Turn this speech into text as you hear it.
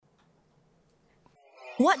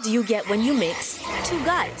What do you get when you mix two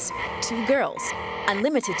guys, two girls,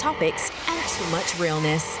 unlimited topics, and too much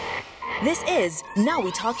realness? This is Now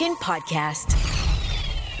We Talkin' Podcast.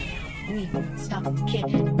 We stop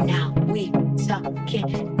it now. We stop it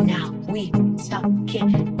now. We stop it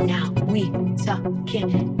now. We stop it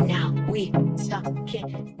now. We stop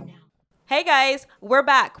it now. Hey guys, we're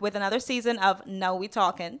back with another season of Now We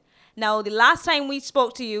Talkin'. Now, the last time we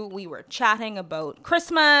spoke to you, we were chatting about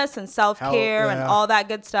Christmas and self-care and all that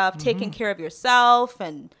good stuff, taking care of yourself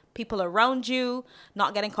and people around you,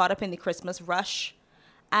 not getting caught up in the Christmas rush.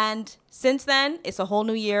 And since then, it's a whole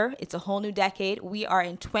new year. It's a whole new decade. We are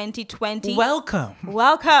in 2020. Welcome To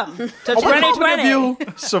How many 2020. of you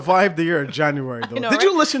survived the year of January, though? know, Did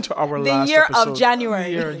you right? listen to our The last year episode? of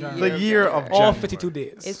January. The year of January. all 52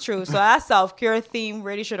 days. It's true. So that self-care theme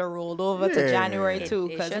really should have rolled over to Yeah. January too. It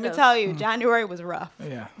Because let me should've. tell you, January was rough.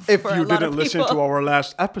 Yeah. If for a you lot didn't of listen people. to our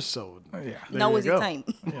last episode. Yeah. There Now you was the go. time.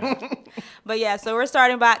 But yeah, so we're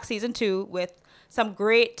starting back season 2 with some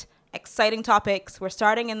great, exciting topics. We're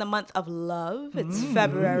starting in the month of love. It's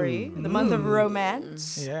February, the month of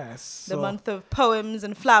romance, Yes. the month of poems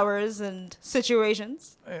and flowers and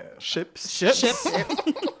situations. Ships. Ships.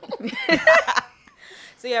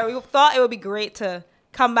 So yeah, we thought it would be great to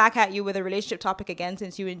come back at you with a relationship topic again,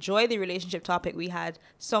 since you enjoy the relationship topic we had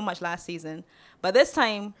so much last season. But this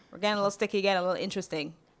time, we're getting a little sticky again, a little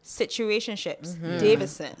interesting. Situationships.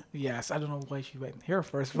 Davison. Yes. I don't know why she went here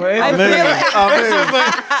first, but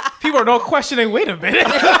people are not questioning. Wait a minute.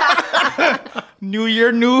 New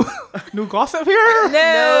year, new gossip here.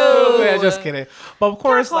 No. Yeah, just kidding. But of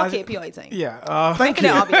course, Call I- KPI thing. yeah. Thank Making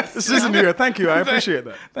it you. obvious. This is new year. Thank you. I appreciate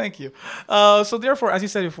that. Thank you. So therefore, as you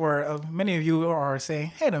said before, many of you are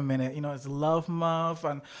saying, "Wait a minute, it's Love Month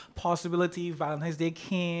and possibility Valentine's Day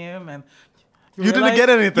came and You didn't realize- get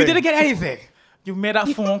anything. You didn't get anything. You made that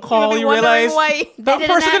phone call. be You wondering realized why that they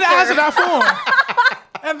didn't person didn't answer answer. that phone.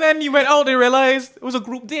 And then you went out and realized it was a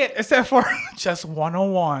group date, except for just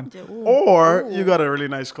one-on-one. Or you got a really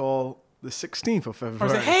nice call the 16th of February.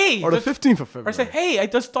 say, "Hey, Or the just- 15th of February. Or say, "Hey, I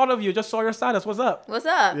just thought of you. Just saw your status. What's up?" What's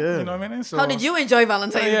up? Yeah. You know what I mean? So, How did you enjoy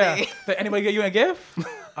Valentine's Yeah. Day? Did anybody get you a gift?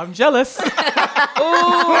 I'm jealous.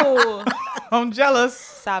 Ooh. I'm jealous.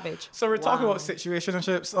 Savage. So we're talking about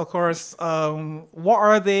situationships, of course. What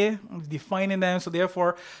are they? Defining them. So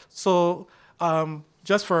therefore,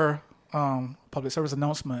 just for public service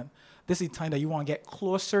announcement, this is the time that you want to get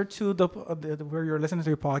closer to the where you're listening to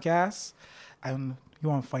your podcast, and you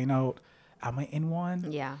want to find out, am I in one?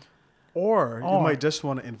 Yeah. Or you Or- might just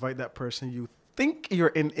want to invite that person you think you're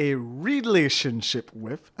in a relationship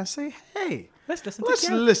with and say, hey, Let's listen let's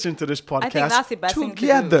together. listen to this podcast that's the best thing to do.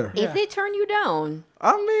 together. Yeah. If they turn you down,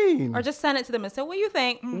 I mean, Or just send it to them and say, what do you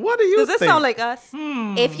think? what do you Does this think? sound like us?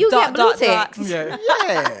 if you Dot, get blue dot, dot. ticks, Yeah.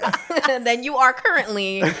 Yeah. then you are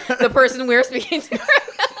currently the person we're speaking to.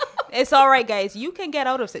 It's all right, guys. You can get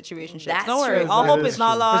out of situationships. That's Don't worry. true. All That hope is is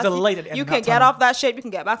not true. lost. There's a light at the end You of can that get tunnel. off that ship. You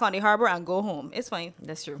can get back on the harbor and go home. It's fine.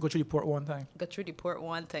 That's true. Go through the port one time. Go through the port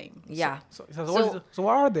one time. Yeah. So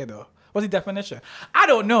what are they though? What's the definition? I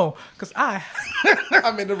don't know, because I'm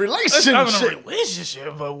in a I'm relationship. in a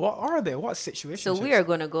relationship, but what are they? What situations? So we are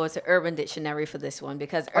going to go to Urban Dictionary for this one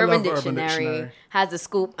because I Urban love Urban Dictionary, Dictionary. has a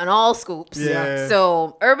scoop on all scoops. Yeah.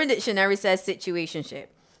 So Urban Dictionary says situationship,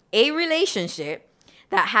 a relationship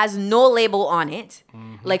that has no label on it,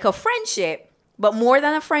 like a friendship, but more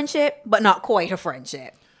than a friendship, but not quite a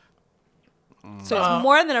friendship. So it's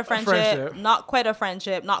more than a friendship, friendship. not quite a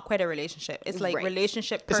friendship, not quite a relationship. It's like Right.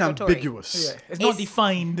 relationship It's purgatory. ambiguous. Yeah, it's not It's-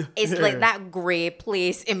 defined. It's like that gray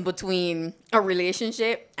place in between a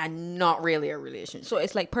relationship and not really a relationship. So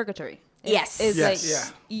it's like purgatory. Yes. It's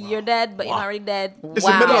Yes. like you're dead, but you're not really dead. It's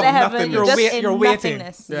Wow. the middle Get of to heaven, nothingness. you're just You're in waiting.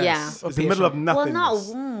 nothingness. Yes. Yeah. It's the middle of well,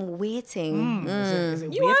 nothingness. not waiting. Is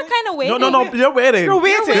it You are waiting? kind of waiting. No, you're waiting. You're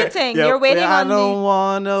waiting. You're waiting. You're waiting I on don't the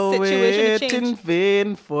wanna situation to wait change. in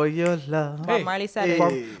vain for your love. Bob Marley said Hey.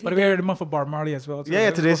 it. But we are the month of Bob Marley as well.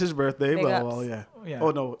 Yeah, today's his birthday. Big Well, ups. yeah. Yeah.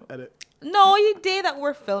 Oh no, edit. No, the day that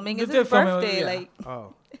we're filming is The his day filming, birthday. yeah. Like,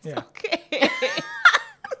 Oh. Yeah. okay.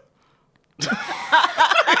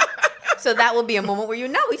 So that will be a moment where you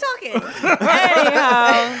know we talking.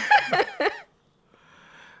 Anyhow,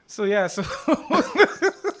 So yeah, so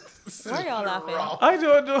why are y'all laughing? I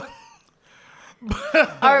don't know.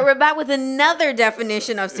 All right, we're back with another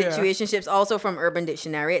definition of situationships, also from Urban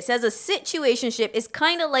Dictionary. It says a situationship is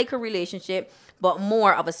kind of like a relationship, but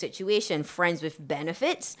more of a situation. Friends with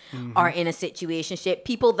benefits are in a situationship.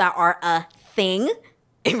 People that are a thing,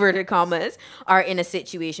 inverted commas, are in a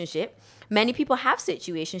situationship. Many people have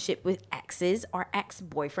situationship with exes or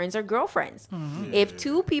ex-boyfriends or girlfriends. If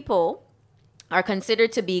two people are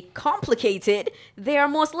considered to be complicated, they are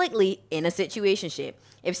most likely in a situationship.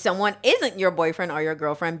 If someone isn't your boyfriend or your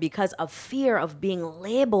girlfriend because of fear of being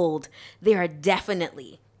labeled, they are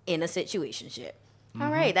definitely in a situationship. All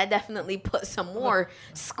right, that definitely puts some more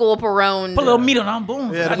scope around. Put a little meat on our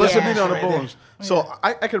bones. Yeah, put some meat on the Right there. bones. So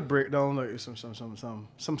I could break down like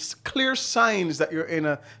some clear signs that you're in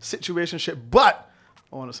a situationship. But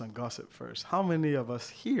I want some gossip first. How many of us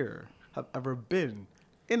here have ever been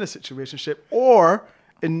in a situationship or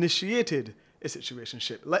initiated a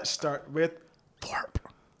situationship? Let's start with Thorpe.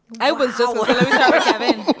 I was just going to say, let me start with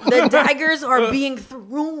Kevin. The daggers are being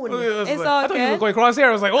thrown. It's all I thought you were good. going across here.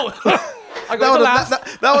 I was like, oh, I go to last.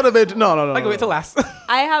 That would have been no. I go to last.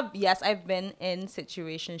 I've been in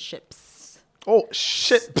situationships. Oh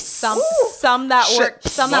shit! Some that Shit. worked,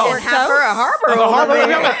 some that worked Harbor, a out, harbor.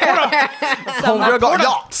 Homegirl got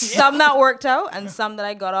yachts. some that worked out, and some that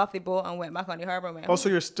I got off the boat and went back on the harbor. And went home. Also,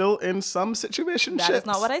 you're still in some situationships. That is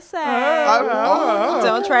not what I said. Oh.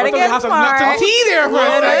 Don't try to I thought we get had some smart. tea there for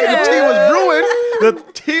a The second. tea was brewing.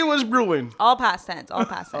 The tea was brewing. All past tense. All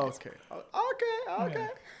past tense. Okay.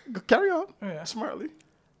 Carry on. Yeah. Smartly.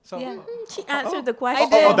 So, Yeah. She answered the question.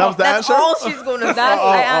 did. That was the That's answer? all she's going to say.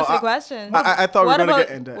 I answered the question. I thought we were What going to about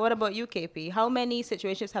get into it. what about you, KP? How many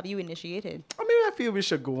situationships have you initiated? I mean, I feel we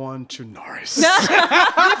should go on to Norris.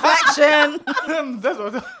 Deflection. that's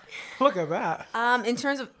what, look at that. In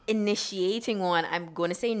terms of initiating one, I'm going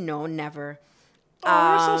to say no, never.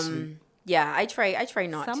 Oh, you're so sweet. Yeah, I try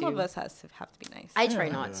not to. Some of us have to be nice. I try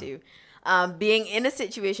not to. Being in a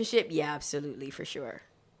situationship, yeah, absolutely, for sure.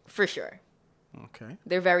 Okay.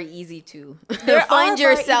 They're very easy to They are find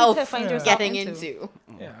very easy yourself to find yourself getting into. into.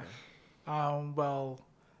 Yeah. Well,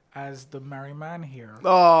 as the married man here,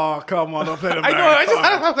 Oh, come on. Don't play the I know. I just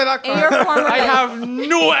have that. In your former I life. have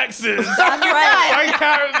no exes. That's right. I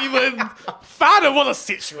can't even fathom what a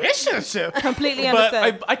situationship. Completely But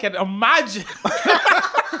understood. I can imagine.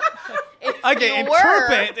 I can you were.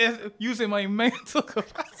 interpret it using my mental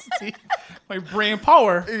capacity, my brain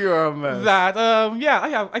power. You're a mess. That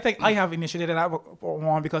I think I have initiated that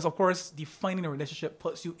one because of course defining a relationship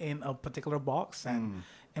puts you in a particular box, and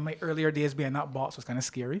in my earlier days being in that box was kind of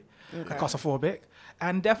scary, claustrophobic,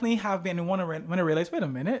 and definitely have been in one when I realized, wait a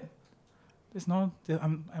minute, there's no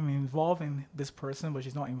I'm involved in this person, but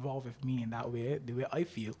she's not involved with me in that way, the way I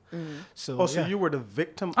feel. So So you were the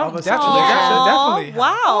victim Oh, of a definitely, situation? definitely.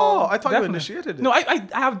 Wow. Oh, I thought you Definitely. initiated it. No, I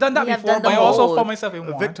have done that You have before, done but I the also both. found myself in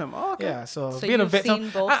A one. victim. Oh, okay. Yeah, so So being a you've victim, seen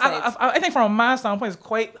both I think from a man's standpoint, it's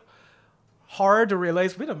quite hard to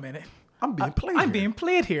realize. Wait a minute, I'm being played. I'm here. being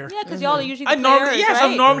played here. Yeah, because y'all are usually the I normally, players, yes,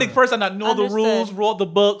 right? I'm normally the person that know the Understood. rules, wrote the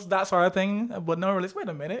books, that sort of thing. But now I realize, wait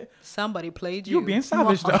a minute, Somebody played you. you're being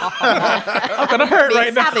savage though. I'm kind of hurt Being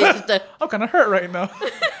right now. savaged. I'm kind of hurt right now.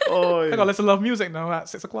 Oh, I gotta listen to love music now at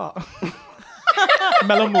 6:00.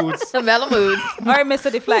 Mellow moods. The mellow moods. All right,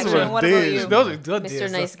 Mr. Deflection. What about days. you? Those are good Mr.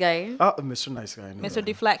 days. Nice Guy. Mr. Nice Guy. no, Mr. no.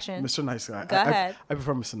 Deflection. Mr. Nice Guy. Go ahead. I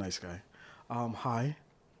prefer Mr. Nice Guy. Hi,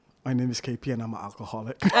 my name is KP and I'm an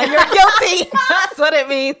alcoholic. And you're guilty. That's what it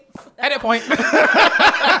means. Edit point.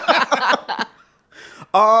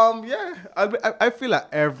 Yeah, I feel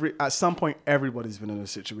like at some point everybody's been in a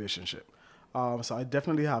situationship. So I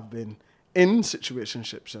definitely have been in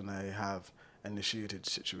situationships and I have initiated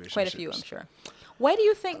situationships. Quite a few, I'm sure. Why do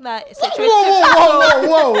you think that Whoa, situationships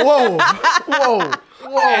whoa, whoa,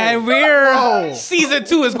 whoa. And we're season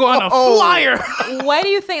 2 is going on a flyer. Why do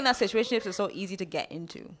you think that situationships are so easy to get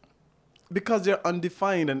into? Because they're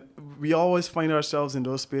undefined, and we always find ourselves in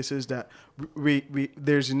those spaces that we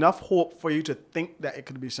there's enough hope for you to think that it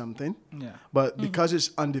could be something. Yeah. But because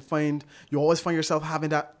it's undefined, you always find yourself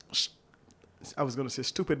having that. I was gonna say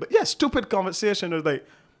stupid, but yeah, stupid conversation. Of like,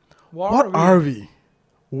 what are we?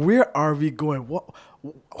 Where are we going?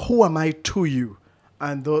 Who am I to you?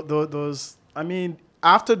 And those. I mean,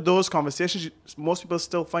 after those conversations, most people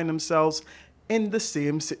still find themselves in the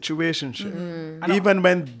same situationship, even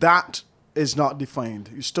when that is not defined.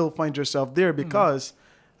 You still find yourself there because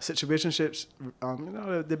situationships,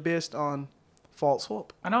 they're based on false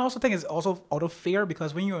hope. And I also think it's also out of fear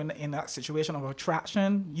because when you're in that situation of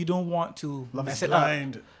attraction, you don't want to Love mess is it up.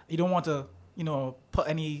 blind. You don't want to, put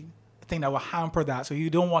anything that will hamper that. So you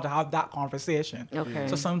don't want to have that conversation. Okay.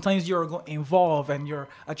 So sometimes you're involved and you're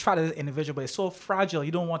attracted to this individual, but it's so fragile.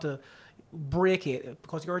 You don't want to break it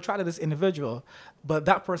because you're attracted to this individual, but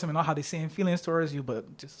that person may not have the same feelings towards you,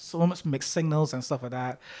 but just so much mixed signals and stuff like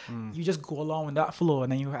that. You just go along with that flow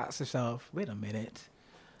and then you ask yourself, wait a minute,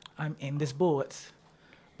 I'm in this boat,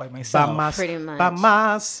 by myself. Pretty much. By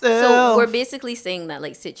myself. So we're basically saying that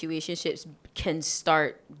like situationships can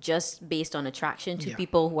start just based on attraction to Yeah.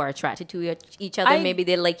 people who are attracted to each other. Maybe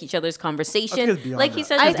they like each other's I conversation. think it's beyond Like he that.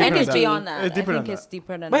 said, I with think it's energy. beyond that. It's deeper I than think it's that.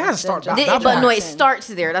 deeper than But it that. has to start than that- just But no, it attraction. starts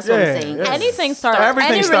there. That's what Yeah, I'm saying. yeah. Anything starts.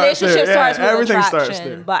 Everything Any starts there. relationship Yeah, starts with everything starts attraction.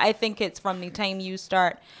 there. But I think it's from the time you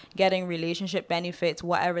start getting relationship benefits,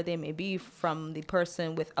 whatever they may be, from the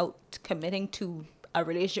person without committing to a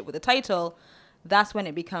relationship with a title. That's when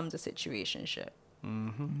it becomes a situationship.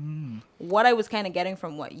 What I was kind of getting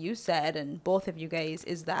from what you said and both of you guys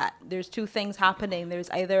is that there's two things happening. There's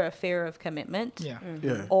either a fear of commitment, Yeah.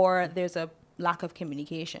 Yeah. or there's a lack of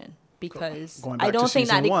communication. Because Going back I to don't think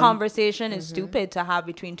that season the one. conversation is stupid to have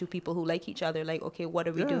between two people who like each other. Like, okay, what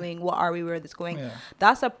are we Yeah. doing? What are we? Where is this going? Yeah.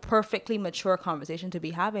 That's a perfectly mature conversation to be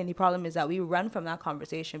having. The problem is that we run from that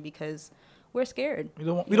conversation because we're scared. We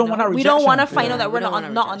don't you want know? that We don't want to rejection. find Yeah. out that We we're don't not want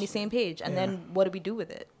a not on the rejection. same page. And Yeah. then what do we do with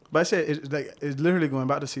it? But I say it's literally going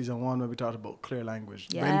back to season 1 where we talked about clear language.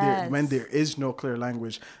 Yes. When there is no clear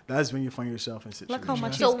language, that's when you find yourself in situations. Look how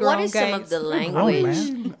much So he's what grown, is some of guys. the grown,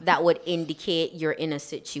 language man. that would indicate you're in a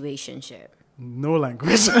situationship? No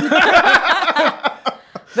language. I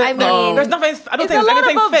mean, There's nothing. I don't It's think a there's lot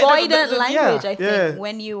anything of fit. avoidant Yeah. language, I think, yeah.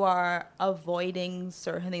 when you are avoiding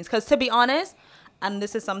certain things. Because to be honest, and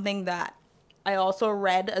this is something that I also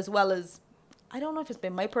read as well as, I don't know if it's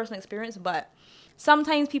been my personal experience, but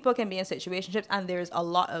sometimes people can be in situationships and there's a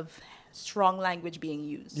lot of strong language being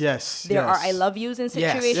used. Yes. There are yes. I love yous in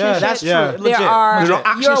Yes. situationships. Yeah, that's Yeah. true. There Legit. are There's no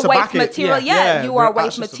actions your to wife back it. material. Yeah. Yeah, Yeah, you there are are wife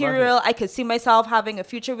actions to back material. I could see myself having a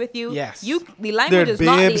future with you. Yes. You, the language There is are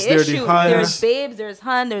not babes, the there are the issue. huns. There's babes, there's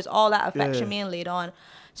hun, there's all that affection Yeah. being laid on.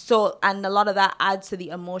 So, and a lot of that adds to the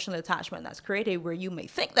emotional attachment that's created where you may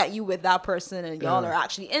think that you with that person and y'all Yeah. are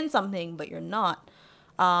actually in something, but you're not.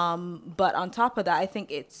 But on top of that, I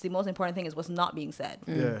think it's the most important thing is what's not being said.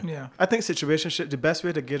 Yeah. Yeah. I think situationship, the best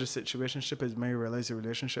way to get a situationship is when you realize the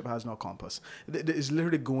relationship has no compass. It's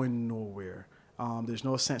literally going nowhere. There's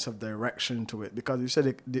no sense of direction to it because you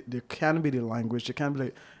said there can be the language. There can be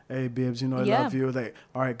like, hey, babes, I Yeah. love you. Like,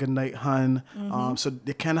 all right, good night, hun. So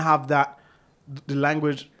they can have that, the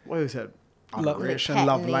language, what you said? Adoration, Like pet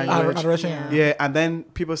love names. language. Adoration, Yeah. Yeah, and then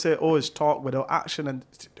people say, oh, it's talk without action. And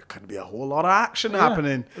there could be a whole lot of action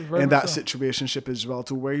happening very in much that so. situationship as well,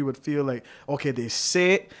 to where you would feel like, okay, they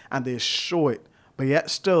say it and they show it, but yet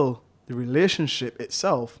still the relationship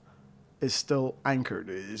itself is still anchored.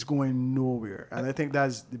 It's going nowhere. And I think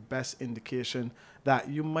that's the best indication that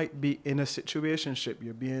you might be in a situationship.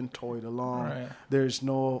 You're being toyed along. Right. There's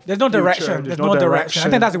no There's no future. direction. There's no direction. I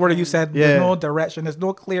think that's the word you said. Yeah. There's no direction. There's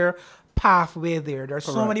no clear pathway there. There's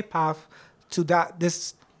so Correct. many paths to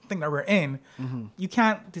this thing that we're in. Mm-hmm. You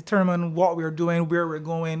can't determine what we're doing, where we're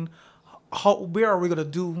going, where are we gonna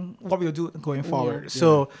do, what we're gonna do going forward.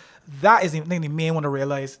 So that is the thing the main one to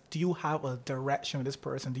realize. Do you have a direction with this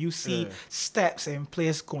person? Do you see steps in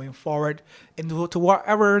place going forward to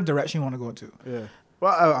whatever direction you want to go to? Yeah.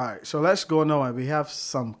 Well, all right. So let's go now. And we have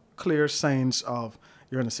some clear signs of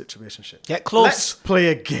you're in a situationship. Get close. Let's play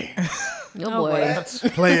a game. oh boy. Let's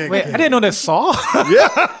play a Wait, game. I didn't know that saw.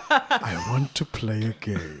 I want to play a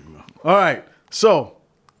game. All right. So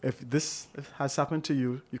if this has happened to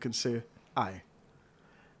you, you can say I.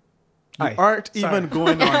 You Aye. aren't Sorry. even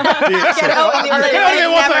going on dates. Never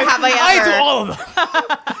have I I do ever. all of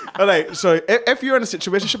them. All right. So if you're in a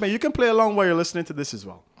situationship, and you can play along while you're listening to this as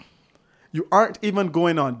well. You aren't even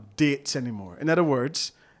going on dates anymore. In other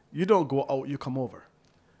words, you don't go out, you come over.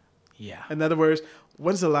 Yeah. In other words,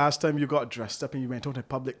 when's the last time you got dressed up and you went out in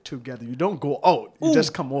public together? You don't go out, you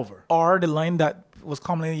just come over. Or the line that was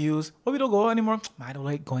commonly used, we don't go out anymore. I don't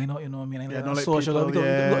like going out, you know what I mean? I don't like like social. people,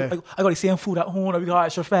 I got the same food at home, or we got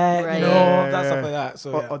extra fat, Right. you know, that stuff like that.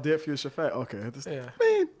 So, Or date for your chauffeur. Okay. yeah.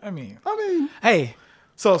 I I mean, mean. hey,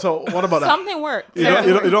 So what about that? Something worked. You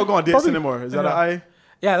don't go on dates anymore. Is that Yeah. an I?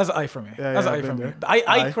 yeah, that's an I for me. Yeah, That's yeah, an I I've for been me. there. I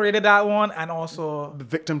Aye. created that one, and also The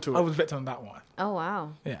victim to it. I was victim of that one. Oh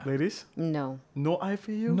wow. Yeah. Ladies, No. no I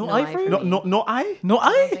for you? No No I I for for you? No I? No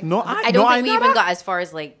I? No I? I don't no think we nada? even got as far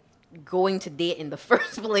as like going to date in the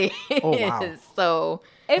first place. Oh, wow. So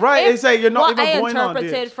Right, it's like you're not what even I going on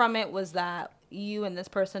interpreted dates. from it was that you and this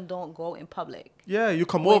person don't go in public. Yeah, you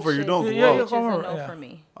come over, which you is- don't Yeah, go you out. Which is a come over, no yeah. for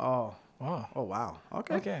me. Oh. Wow. Oh, wow.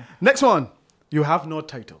 Okay. Okay. Next one. You have no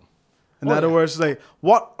title. In Oh, other yeah. words, like,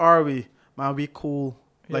 what are we? Man, we cool.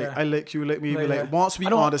 Like, Yeah. I like you, like me. Yeah, like, yeah. once we I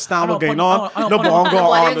don't- understand I what's don't going put- on, I don't no put- boy gonna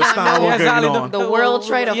What understand you what's exactly. going on. The world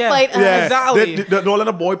try to Yeah. fight us. Yeah, Exactly. Don't let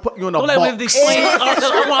a boy put you in a Don't let them box. define.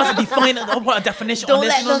 I want us to define. I want a definition on Don't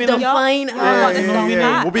this. let You know them what I mean? define Yeah, us. yeah,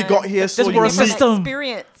 yeah. What we got here, so This world unique. system.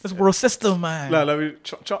 Experience. This world system, man. Like, let me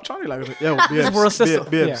Charlie like it. Yeah, babes, world system.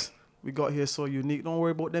 babes. We got here so unique. Don't worry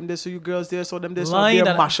about them. This, so you girls there, so them this, so Line they're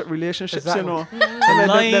that- mash up relationships. Exactly. You know, The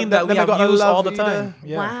line that we have used all the time.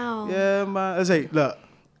 Yeah. Wow. Yeah, man. I say, look,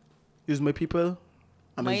 use my people,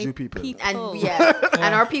 and My use you people, And yeah,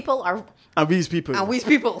 and our people are and these people, and we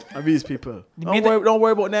people. and these people. made Don't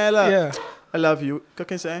worry about that. Look. Yeah. I love you. What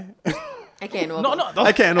can I say? I can't know. No, about- no.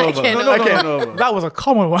 I can't over. can't I can't over. That was a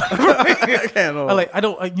common one. I can't over. I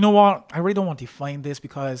don't. You know what? I really don't want to define this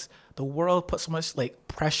because the world puts so much like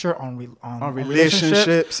pressure on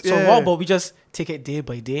relationships, So yeah. what about we just take it day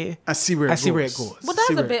by day I see where it and goes. see where it goes. Well, See that's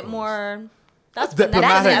a where it bit goes. more. That's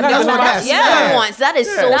Diplomatic. finesse. That's Yeah. nuance. That is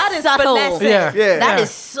so That is subtle. finesse. Yeah. Yeah. That Yeah. is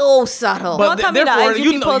so subtle. Don't tell me that therefore, I do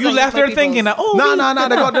you people's you and left my there thinking that people's. oh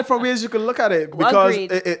They got different ways you can look at it because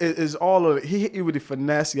Agreed. it is all of it. He hit you with the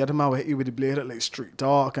finesse, the other man will hit you with the blade like street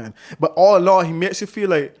talk, but all in all, he makes you feel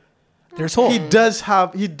like there's hope. he does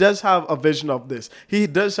have a vision of this. He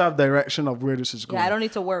does have direction of where this is going. Yeah, I don't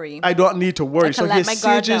need to worry. I don't need to worry. I So can he let my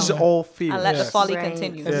guard assuages down. all fears. And let the folly Right.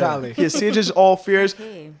 continue. Yeah. Exactly. He assuages all fears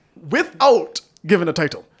Okay. without giving a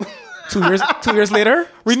title. 2 years later,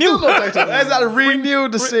 renew. Still no title. That's not renew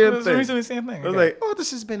the same It's thing. the same thing. I was Okay. like, oh,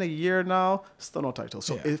 this has been a year now. Still no title.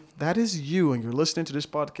 So Yeah. if that is you and you're listening to this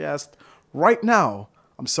podcast right now,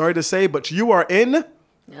 I'm sorry to say, but you are in.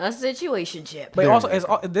 A situationship. But There also,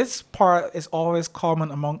 you this part is always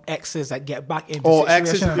common among exes that get back into Oh,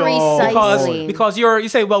 exes. situations. Precisely. Because you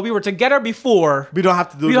say, well, we were together before. We don't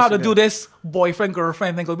have to do We this don't have to again. do this boyfriend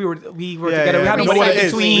girlfriend thing. 'Cause we were Yeah, together. yeah, We had we no know what in it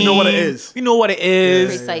is. between. We know what it is. We know what it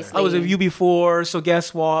is. Precisely. I was with you before, so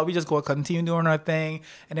guess what? We just go continue doing our thing,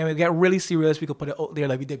 and then we get really serious. We could put it out there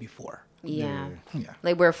like we did before. Yeah. Yeah.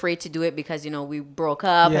 Like we're afraid to do it because we broke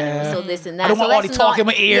up Yeah. and so this and that. I don't so want all let's the talk in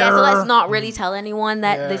not- my ear. Yeah, so let's not really tell anyone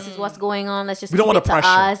that Yeah. this is what's going on. Let's just We don't keep want it the to pressure.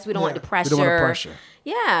 us. We don't want the Yeah. pressure. We don't want the pressure.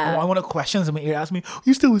 Yeah. I want the questions in my ear. Ask me,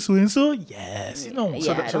 you still with so and so? Yes. You know. Yeah.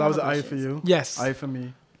 So, I so don't that was have an I questions. for you? Yes. I for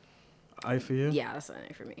me. I for you? Yeah, that's an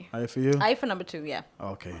A for me. I for you? I for number 2, yeah.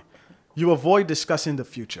 Okay. You avoid discussing the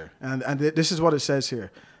future. And this is what it says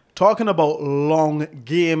here. Talking about long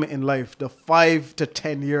game in life, the 5 to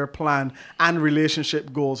 10 year plan and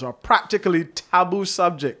relationship goals are practically taboo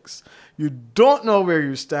subjects. You don't know where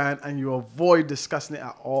you stand and you avoid discussing it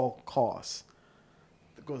at all costs.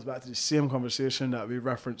 It goes back to the same conversation that we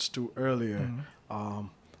referenced to earlier.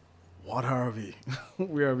 What are we?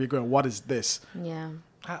 Where are we going? What is this? Yeah.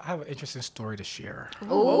 I have an interesting story to share.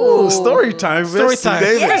 Oh, story time. Story Misty time.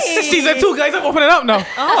 Davis. Season 2, guys. I'm opening up now.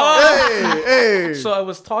 Hey, hey. So I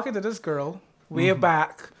was talking to this girl way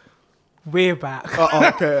back.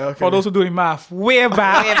 Okay. For those who do the math, way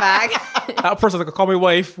back. Way back. That person that could call me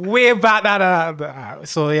wife way back.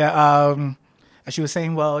 So yeah, and she was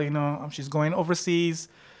saying, well, she's going overseas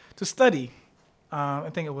to study. I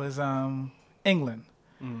think it was England.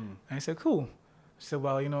 And I said, cool. She said,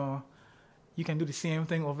 well, you can do the same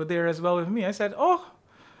thing over there as well with me. I said, oh,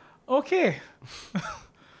 okay.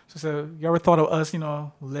 She said, you ever thought of us,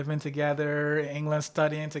 living together in England,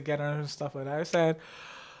 studying together and stuff like that? I said,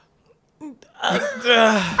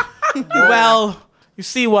 well, you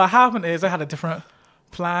see, what happened is I had a different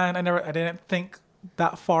plan. I didn't think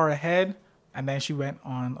that far ahead. And then she went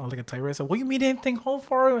on like a tirade. So, what you mean didn't think how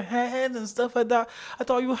far ahead and stuff like that? I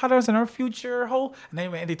thought you had us in our future. How? And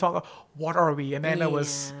then they talk, what are we? And then it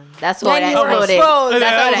was, That's what Then you were exploded. exposed. and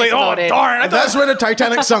That's I what was like, oh exploded. darn! That's where the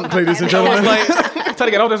Titanic sunk, ladies and I was gentlemen. like, trying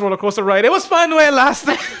to get out this roller coaster ride. It was fun when it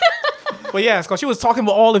lasted. But yeah, because she was talking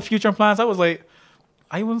about all the future plans. I was like,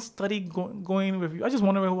 I won't study going with you. I just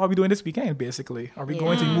wonder what we doing this weekend, basically. Are we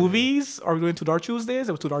going to movies? Are we doing Tudor Tuesdays?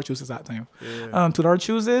 It was Tudor Tuesdays that time. Tudor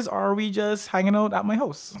Tuesdays, or are we just hanging out at my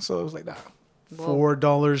house? So it was like that.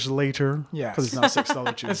 $4 later. Yes. Because it's now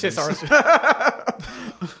 $6 Tuesdays. It's just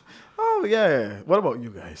our Oh, yeah. What about you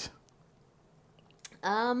guys?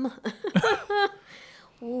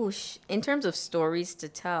 Whoosh. In terms of stories to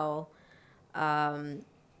tell,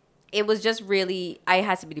 it was just really, I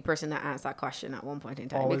had to be the person that asked that question at one point in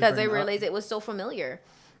time Always because I bring it up. realized it was so familiar.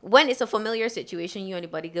 When it's a familiar situation, you and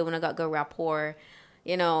anybody good when I got good rapport,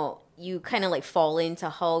 you kind of like fall into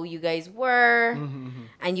how you guys were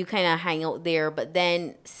and you kind of hang out there. But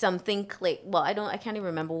then something clicked. Well, I can't even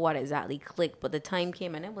remember what exactly clicked, but the time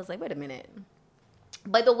came and it was like, wait a minute.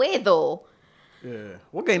 By the way, though, Yeah.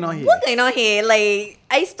 What going on here? What going on here? Like,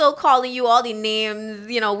 I still calling you all the names.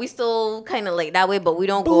 You know, we still kind of like that way, but we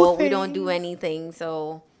don't go. We don't do anything.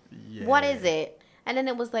 So, what is it? And then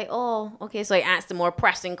it was like, oh, okay. So I asked a more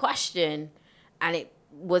pressing question, and it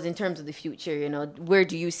was in terms of the future. You know, where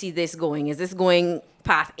do you see this going? Is this going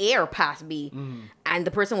path A or path B? And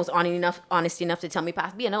the person was honest enough to tell me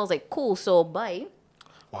path B, and I was like, cool. So bye.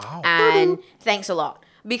 Wow. And thanks a lot.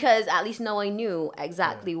 Because at least now I knew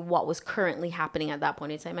exactly what was currently happening at that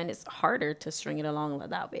point in time. And it's harder to string it along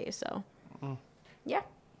that way. So, yeah.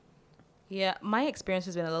 Yeah, my experience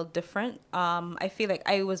has been a little different. I feel like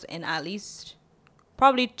I was in at least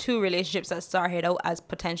probably 2 relationships that started out as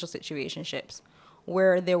potential situationships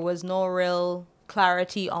where there was no real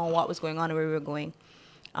clarity on what was going on and where we were going.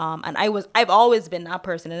 And I've always been that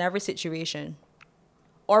person in every situation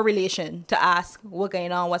or relation to ask what's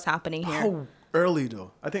going on, what's happening here. How early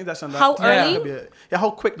though? I think that's on that. How early? Yeah,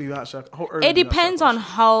 how quickly you answer? How early? It depends on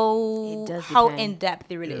how depend. in depth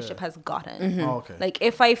the relationship has gotten. Oh, okay. Like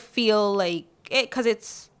if I feel like it, because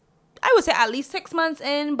it's, I would say at least 6 months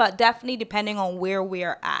in, but definitely depending on where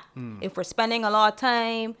we're at. If we're spending a lot of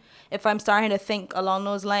time, if I'm starting to think along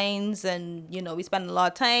those lines, and you know we spend a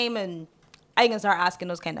lot of time, and I can start asking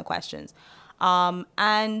those kind of questions.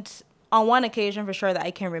 And on one occasion, for sure that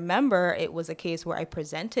I can remember, it was a case where I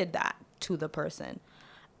presented that to the person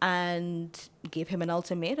and gave him an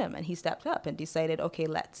ultimatum, and he stepped up and decided, okay,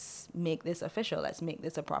 let's make this official. Let's make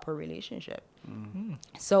this a proper relationship.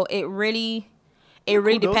 So it really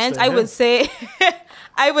depends. I would say,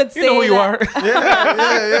 You know who you are.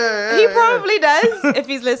 Yeah. he probably does if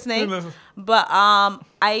he's listening. But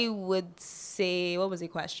I would say, what was the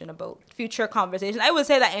question about? Future conversation. I would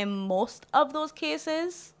say that in most of those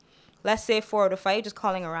cases, let's say 4 out of 5, just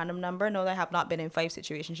calling a random number. No, I have not been in 5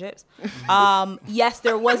 situationships. Yes,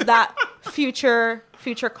 there was that future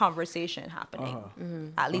conversation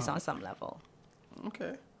happening, at least on some level.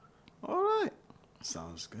 Okay. All right.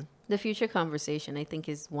 Sounds good. The future conversation, I think,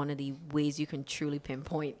 is one of the ways you can truly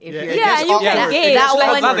pinpoint. If Yeah, you're it gets you can awkward. gauge. that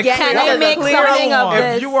Like, one gets can to I the make clear something of one.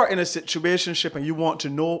 this? If you are in a situationship and you want to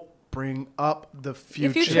know, bring up the future.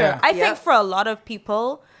 The future. Yeah. I think for a lot of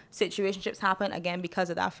people, situationships happen again because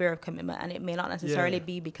of that fear of commitment, and it may not necessarily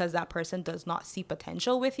be because that person does not see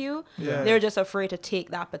potential with you. Yeah. They're just afraid to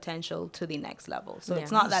take that potential to the next level. So Yeah.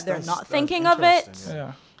 it's not that they're That's not thinking of interesting, it.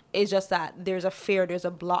 Yeah. It's just that there's a fear, there's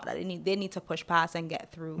a block that they need to push past and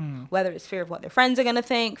get through. Whether it's fear of what their friends are gonna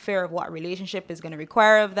think, fear of what relationship is gonna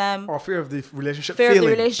require of them, Or fear of the relationship fear failing.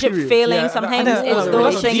 of the relationship period. failing. Yeah, Sometimes that- it's that's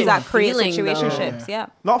those a things deep that create feeling, though. situationships. Yeah.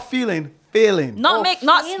 Not feeling, failing. Not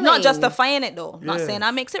feeling. justifying it though. Not Yeah. saying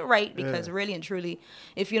that makes it right, because really and truly,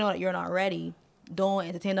 if you know that you're not ready, don't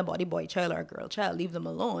entertain a body boy child or a girl child. Leave them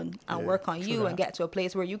alone and work on you and get to a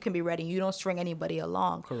place where you can be ready. You don't string anybody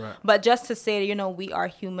along. Correct. But just to say, you know, we are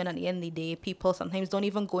human at the end of the day. People sometimes don't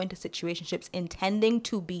even go into situationships intending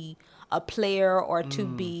to be a player or to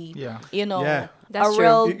be, you know, Yeah. That's a true.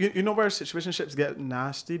 real. You know where situationships get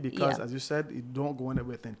nasty because, Yeah. as you said, you don't go in it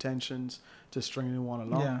with intentions to string anyone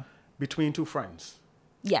along. Yeah. Between 2 friends.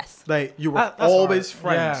 Yes. Like you were That's always hard.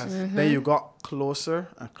 friends. Yeah. Then you got closer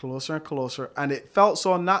and closer and closer, and it felt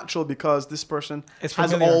so natural because this person It's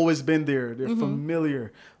has familiar. always been there. They're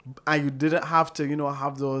familiar, and you didn't have to,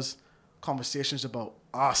 have those conversations about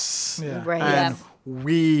us Yeah. Right. and Yeah.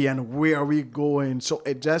 we and where are we going. So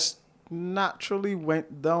it just naturally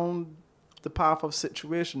went down the path of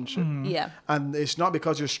situationship. Yeah. And it's not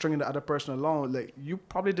because you're stringing the other person along. Like you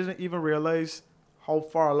probably didn't even realize how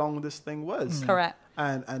far along this thing was. Correct.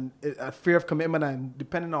 And a fear of commitment, and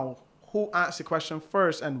depending on who asks the question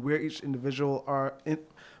first and where each individual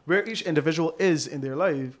is in their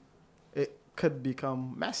life, it could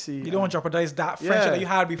become messy. You don't want to jeopardize that friendship Yeah. that you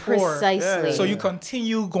had before. Precisely. Yeah. So you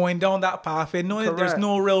continue going down that path and knowing that there's Correct.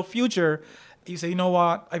 no real future. You say, you know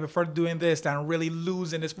what? I prefer doing this than really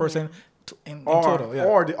losing this person in total. Yeah.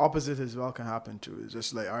 Or the opposite as well can happen too. It's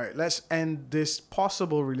just like, all right, let's end this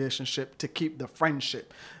possible relationship to keep the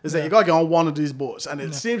friendship. It's like you gotta get on one of these boats, and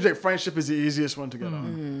it seems like friendship is the easiest one to get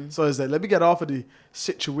on. So it's like, let me get off of the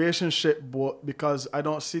situationship boat because I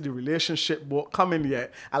don't see the relationship boat coming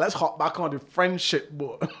yet, and let's hop back on the friendship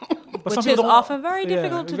boat. But some Which people is don't- often very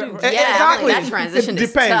difficult to do. Yeah, that transition it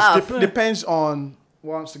is depends. tough. Depends on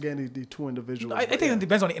once again the 2 individuals. I think it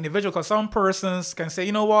depends on the individual because some persons can say,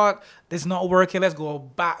 you know what, this is not working, let's go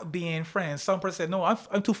back being friends. Some person say, no,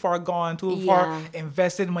 I'm too far gone, too far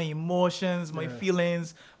invested in my emotions, my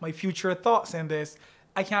feelings, my future thoughts in this.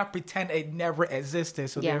 I can't pretend it never existed,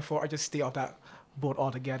 so therefore I just stay off that boat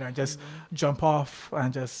altogether and just jump off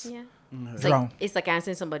and just It's like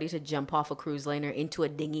asking somebody to jump off a cruise liner into a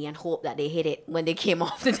dinghy and hope that they hit it when they came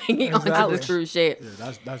off the dinghy onto the cruise ship.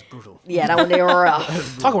 Yeah, that's brutal. Yeah, that one they were rough.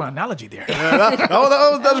 Talk about an analogy there. That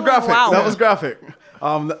was graphic. Wow. That was graphic.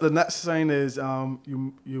 The next sign is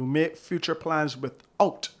you make future plans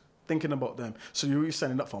without thinking about them. So you're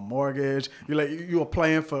signing up for mortgage. You're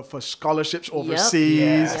applying for scholarships overseas.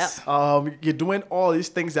 Yes. You're doing all these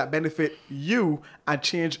things that benefit you and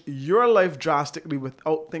change your life drastically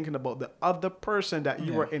without thinking about the other person that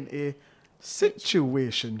you are in a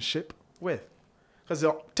situationship with. Because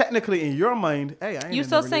technically in your mind, hey, I ain't You in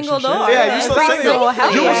still a single relationship. though? Yeah, you still single.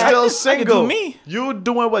 Hell You yeah. still I single. can do me. You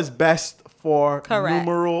doing what's best for Correct.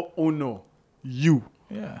 numero uno. You.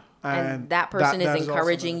 Yeah. And that person is also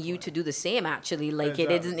encouraging another you point. to do the same. Actually, like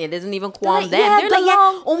Exactly. it doesn't even qualm like, them. yeah, They're like,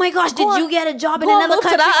 belong. oh my gosh, did Go you on. get a job in Go on, another move to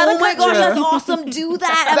country? that other Oh my country. gosh, that's awesome. Do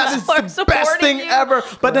that. That I'm is so the best supporting thing you. ever.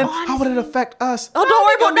 But then, how would it affect us? Oh, don't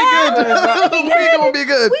worry about that. We gonna be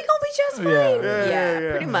good. We gonna be just fine. Yeah.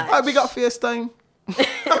 Yeah, pretty much. We got FaceTime.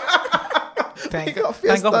 Thank got God for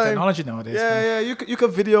FaceTime. technology nowadays. man. Yeah. You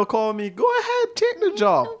could video call me. Go ahead, take the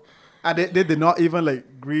job. And they did not even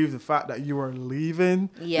like grieve the fact that you were leaving.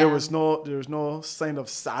 Yeah. There was no sign of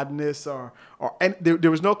sadness or and there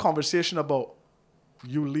was no conversation about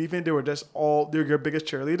you leaving. They were just they're your biggest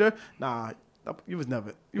cheerleader. Nah, you was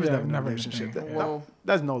never in a never relationship. anything. Whoa.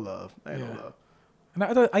 That's no love. That ain't Yeah. no love. And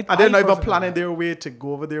And they're not even planning their way to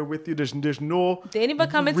go over there with you. There's no. They didn't even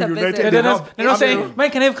come in to reunited. visit. They're They're not saying, man,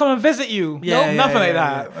 can I come and visit you? Yeah, Nothing like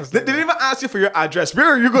yeah. that. They didn't even ask you for your address. Where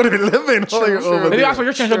are you going to be living? while you're over They didn't there? ask for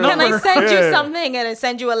your change of Can number. I send Yeah. you something and I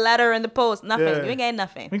send you a letter in the post? Nothing. Yeah. You ain't getting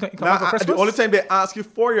nothing. You come Nah, back for Christmas? the only time they ask you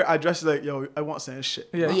for your address is like, yo, I want saying shit.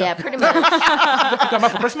 Yeah. Yeah, pretty much. You come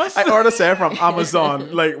back for Christmas? I order saying from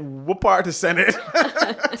Amazon. Like, what part to send it?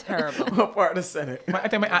 Terrible. What part to send it? I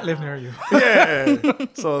think my aunt live near you. Yeah.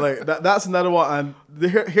 So like that's another one.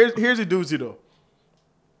 And here's the doozy though.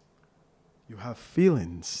 You have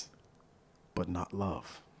feelings, but not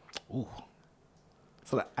love. Ooh.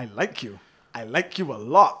 So like, I like you. I like you a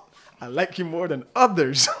lot. I like you more than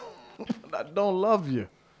others. But I don't love you.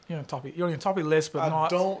 You're on your topic list, but I not.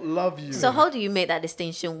 don't love you. So how do you make that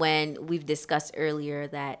distinction when we've discussed earlier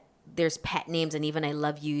that there's pet names and even I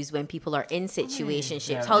love yous when people are in situationships?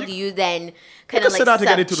 Yeah. How do you then kind can of sit down like to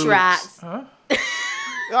get into the subtract?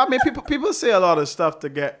 I mean, people say a lot of stuff to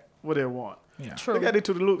get what they want. Yeah. They get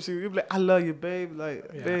into the loops. You be like, I love you, babe.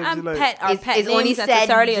 Like, babe, And you like. pet are pet It's only names said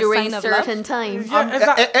necessarily a during sign of love? certain times.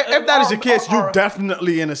 If that is the case, you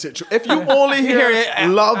definitely in a situation. If you only hear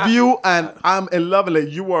love you and I'm in love, and like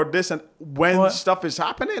you are this, and when What? stuff is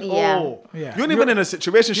happening, Yeah. Yeah. you ain't even in a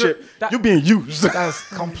situationship. that- You're being used. That's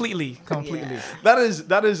completely.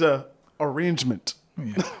 that is a arrangement.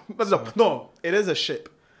 Yeah. It is a ship.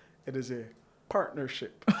 It is a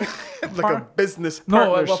partnership. It's like a business No,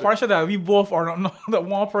 partnership. well, partially that we both are not that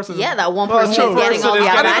one person. Yeah, that one Well, person true. is getting all the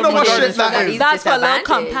I don't even know what advantages shit that and is. he's That's for love disadvantaged.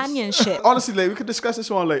 companionship. Honestly, like we could discuss this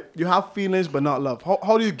one. Like you have feelings but not love.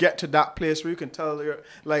 How do you get to that place where you can tell your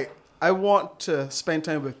like I want to spend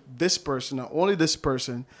time with this person or only this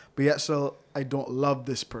person, but yet still I don't love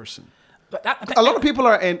this person. But that, A lot of people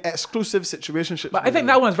are in exclusive situationships. But I think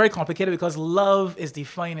that one is very complicated because love is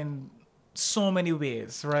defined in so many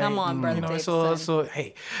ways, right? Come on, brother You know, Davidson. so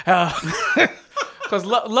hey, because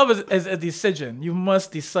love is a decision. You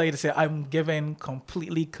must decide to say, I'm giving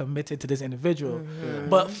completely committed to this individual.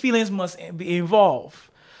 But feelings must be involved.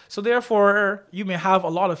 So therefore, you may have a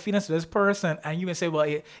lot of feelings to this person, and you may say, well,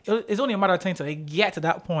 it's only a matter of time till they get to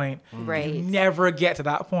that point. Right. You never get to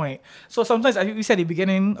that point. So sometimes, as you said at the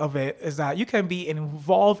beginning of it, is that you can be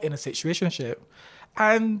involved in a situationship,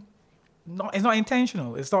 and it's not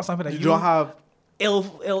intentional. It's not something that you don't have ill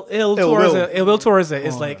will. will towards it.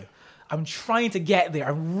 It's Oh, like yeah. I'm trying to get there. I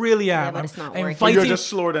really am. but it's not I'm working. inviting, You're just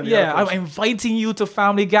slower than the yeah. other I'm person. inviting you to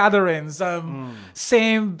family gatherings.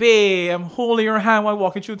 Same bay. I'm holding your hand while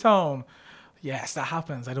walking through town. Yes, that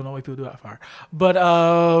happens. I don't know why people do that far, but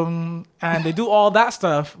and they do all that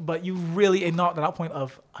stuff. But you really are not at that point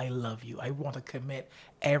of I love you. I want to commit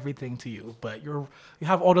everything to you. But you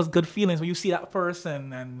have all those good feelings when you see that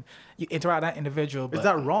person and you interact with that individual. But Is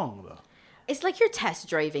that wrong though? It's like you're test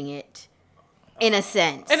driving it, in a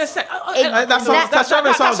sense. in a sense, That sounds sounds bad. kind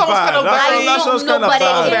of That sounds kind of but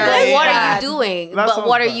bad. what are bad. you doing? That But sounds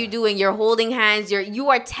what are bad. you doing? You're holding hands. You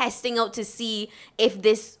are testing out to see if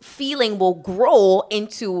this feeling will grow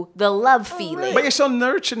into the love feeling. But you're still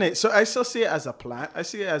nurturing it. So I still see it as a plant. I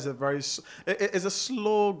see it as a it's a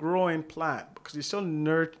slow growing plant because you're still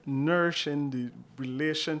nourishing the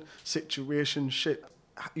relation situation shit.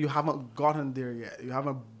 You haven't gotten there yet. You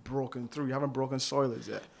haven't broken through. You haven't broken soil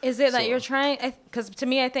yet. Is it that you're trying? Because to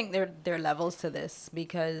me, I think there are levels to this.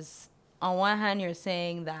 Because on one hand, you're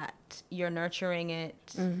saying that you're nurturing it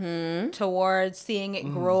towards seeing it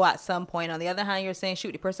grow at some point. On the other hand, you're saying,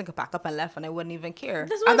 shoot, the person could pack up and left and I wouldn't even care.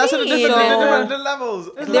 And that's the different levels.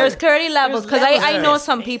 There's clearly levels. Because I know Yes.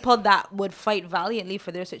 some people that would fight valiantly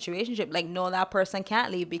for their situationship. Like, no, that person can't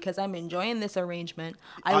leave because I'm enjoying this arrangement.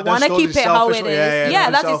 I want That's to keep the it how it selfish is. way. Yeah,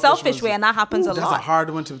 that's the selfish selfish ones. way. And that happens a That's a lot. hard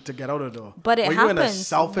one to get out of, though. But it when you're in a happens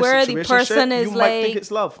selfish where the situationship, person is you like, might think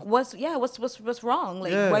it's love. what's wrong?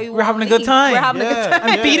 Like, Yeah. why you We're having wanna a good leave? time. We're having a good time.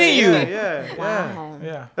 I'm feeding you. Yeah. Wow.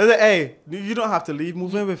 Yeah. They're like, hey, you don't have to leave.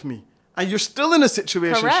 Move in with me. And you're still in a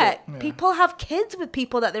situation. Correct. People have kids with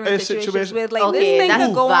people that they're in A situations situation- with. Like, Okay, this thing that's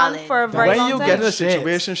could go valid. on for a very When long you time. get in a Shit.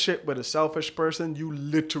 situationship with a selfish person, you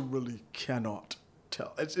literally cannot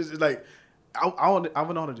tell. It's like, I would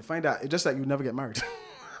know how to define that. It's just like you never get married.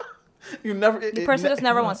 You never. The person just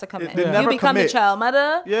never wants to commit. they You never become the commit. child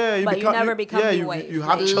mother, Yeah, but you never become the wife. You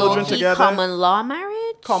have Like, children Low-key together. common law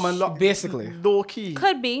marriage? Common law, Basically. low key,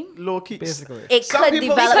 Could be. low key. Basically. It Some could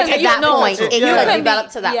people- develop Because to you that know, point. it- It yeah. could Could develop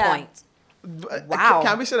be- to that yeah. point. Wow. Wow.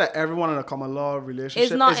 Can we say that everyone in a common law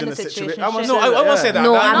relationship Is not is in in a a situation? situationship. No, I won't say that.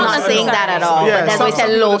 No, That- I'm not not saying that at all. Yeah, But that's some why I said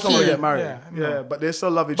people low just wanna key. get married. Yeah, Yeah, but they still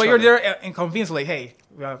love each But other. you're there inconvenience, like, hey,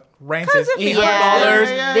 rent is if you- $800.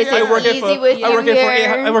 Yeah, This yeah, is I work easy with you I work here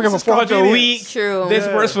here. for This is 400 a week. convenience. True. This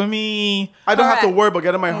Yeah. works for me. I don't have to Correct. worry about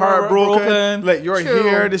getting my heart broken. Broken. Like you're True,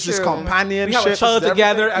 here. This is true. companionship. We have a this child is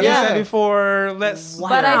together, as everything. I said Yeah. before. Let's. Wow.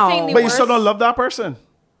 But I think the But you worst, still don't love that person.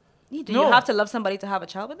 Do No. you have to love somebody to have a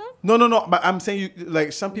child with them? No. But I'm saying you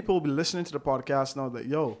like some people will be listening to the podcast now that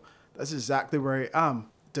yo, that's exactly where I am.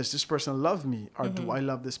 Does this person love me or do I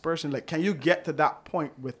love this person? Like, can you get to that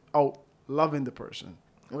point without loving the person?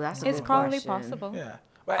 Well, that's a It's good probably question. possible. Yeah.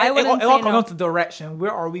 But I it wouldn't all say comes no. down to direction.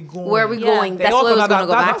 Where are we going? Where are we Yeah. going? They That's all what I was come going to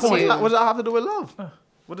go down- back that's the point. to. What does that have to do with love?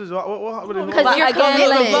 What is what Because But your again, like,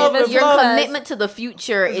 commitment, love is your love. commitment to the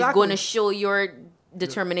future is Exactly. going to show your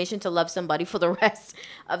determination to love somebody for the rest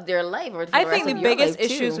of their life. Or for I the think rest the of your biggest life,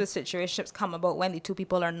 too. issues with situationships come about when the two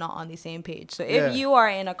people are not on the same page. So if Yeah. you are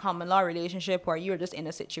in a common law relationship or you're just in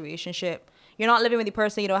a situationship, you're not living with the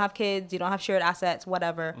person, you don't have kids, you don't have shared assets,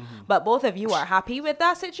 whatever. But both of you are happy with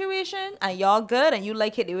that situation and y'all good and you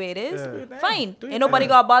like it the way it is, Yeah. fine. Do your Ain't nobody thing.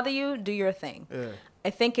 gonna bother you, do your thing. Yeah. I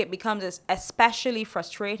think it becomes especially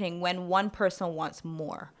frustrating when one person wants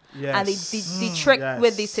more. And the trick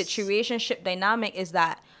with the Yes. situationship dynamic is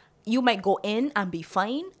that you might go in and be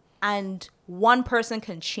fine, and one person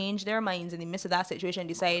can change their minds in the midst of that situation and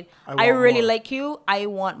decide, I I want really more. like you, I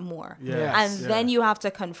want more. Yes, And yeah. then you have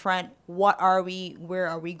to confront, what are we, where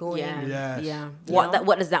are we going? Yeah. Yes. Yeah. You What know? that?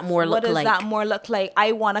 What does that more What look does like? that more look like?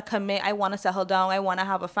 I want to commit. I want to settle down. I want to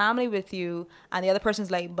have a family with you. And the other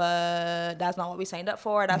person's like, but that's not what we signed up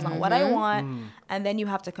for. That's not what I want. And then you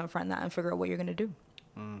have to confront that and figure out what you're going to do.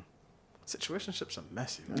 Situationships are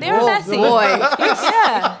messy. Man. They're messy. boy.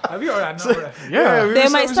 Yeah. Have you already know that? Yeah, They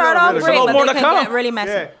might start off great, lot but more they to can come. get really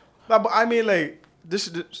messy. Yeah, but I mean, like this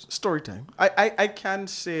is the story time. I can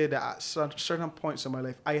say that at certain points in my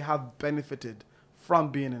life, I have benefited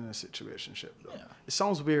from being in a situationship. Though. It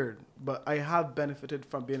sounds weird, but I have benefited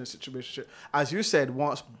from being in a situationship. As you said,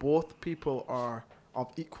 once both people are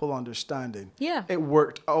of equal understanding, Yeah. it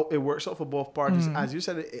worked out. It works out for both parties. As you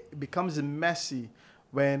said, it becomes messy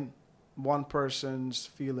when one person's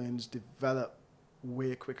feelings develop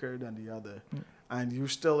way quicker than the other, and you're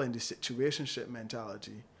still in the situationship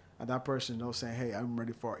mentality, and that person knows saying, "Hey, I'm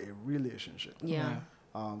ready for a relationship." Yeah.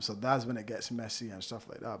 So that's when it gets messy and stuff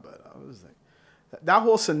like that. But I was like, that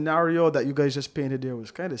whole scenario that you guys just painted there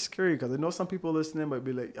was kind of scary because I know some people listening might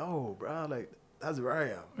be like, "Yo, bro, like that's where I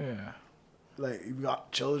am. Yeah. Like we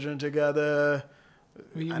got children together."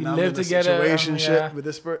 We And I'm live in a together. situationship with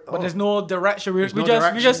this person. But there's no direction. There's no We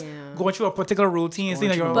direction. just Yeah. going through a particular routine.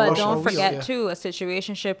 Going through a But Rush don't or forget, yeah. too, a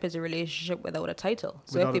situationship is a relationship without a title.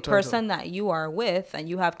 So Without if the a title. person that you are with and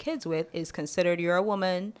you have kids with is considered you're a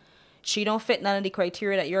woman, she don't fit none of the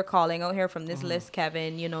criteria that you're calling out here from this list,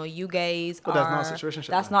 Kevin. You know, you guys But are... that's not a situationship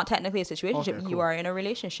That's then. not technically a situationship. Okay, You cool. are in a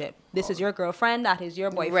relationship. This is your girlfriend. That is your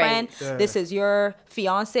boyfriend. Right. Yeah. This is your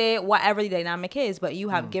fiance, whatever the dynamic is. But you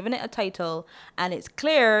have given it a title, and it's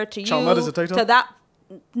clear to Child you... mother's a title? To that...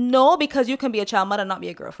 No, because you can be a child mother and not be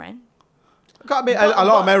a girlfriend. Got me. A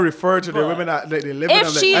lot of men refer to the women that they live If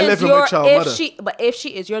with. she I is live with your, my child mother. if she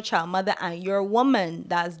is your child mother and you're a woman,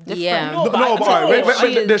 that's different. Yeah. No, but but all right, She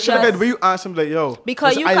wait. is The sugar just- guy, when you ask him like, yo,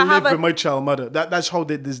 Because listen, you I can live have a- with my child mother. That's how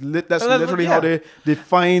they that's That's- literally how yeah. they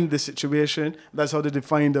define the situation. That's how they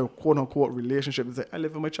define the quote unquote relationship. They say, I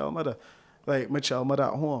live with my child mother. like my child mother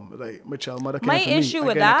at home. Like my child mother. My issue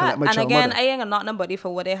with that, and again, mother. I ain't not nobody for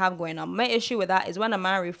what they have going on. My issue with that is when a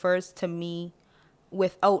man refers to me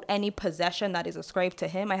without any possession that is ascribed to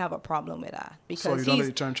him, I have a problem with that because So you don't let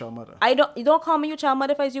you turn child mother. You don't call me your child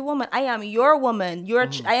mother if I was your woman. I am your woman.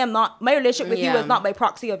 I am not. My relationship with you is not by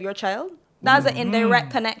proxy of your child. That's an indirect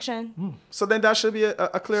connection. So then that should be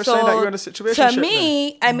a clear sign that you're in a situation. To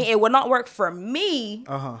me, I mean, it would not work for me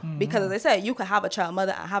because, as I said, you could have a child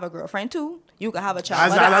mother and have a girlfriend too. You could have a child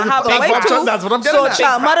mother and have a wife too. That's what I'm getting at. So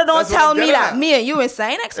child mother don't tell me that me and you ain't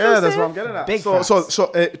saying exclusive. Yeah, that's what I'm getting at. So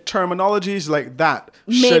terminologies like that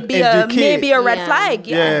maybe a red flag.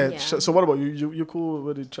 Yeah. So what about you? You cool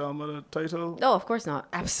with the child mother title? No, of course not.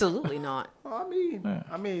 Absolutely not.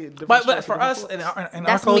 I mean, but for us in our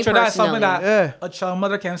That's me culture, that's something personally. that a child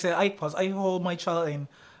mother can say. I hold my child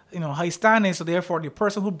in, high standing. So therefore, the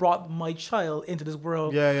person who brought my child into this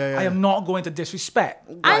world, I am not going to disrespect.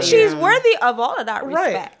 And she's worthy of all of that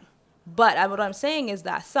respect. Right. But what I'm saying is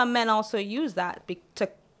that some men also use that to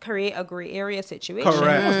create a gray area situation.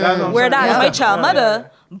 Correct. Where that's my child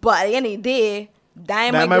mother, but at the end of the day,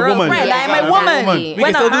 that ain't my girlfriend. That ain't my woman. We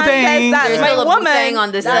When a man says that's my woman, thing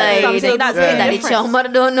on the side that's that the child mother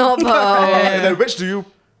don't know about. And then which do you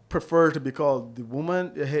prefer to be called, the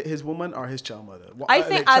woman, his woman, or his child mother? I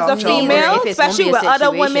think as a female, if it's gonna especially be a with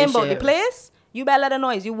other women about the situationship. place, you better let her know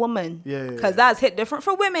it's your woman. Yeah. Because that's hit different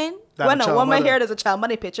for women. That When a a child woman mother. here, there's a child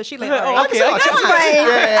money picture, she like, Yeah, all right, okay, that's okay. fine.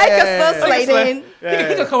 I can still slide in.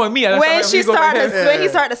 He can come with me. When he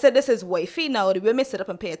started to say this is wifey, now the women sit up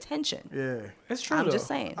and pay attention. Yeah. It's true. I'm just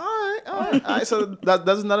saying. All right. So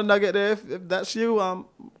that's another nugget there. If that's you,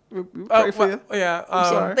 we pray for you.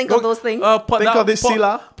 Yeah. Think of those things. Think of this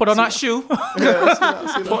Sila. Put on that shoe.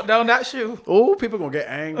 Put down that shoe. Oh, people gonna get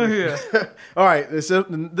angry. Yeah. All right, this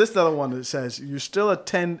other one that says you still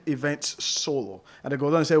attend events solo, and it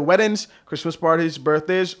goes on and say weddings, Christmas parties,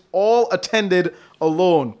 birthdays, all attended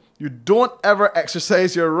alone. You don't ever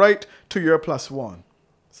exercise your right to your +1.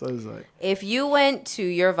 So it's like If you went to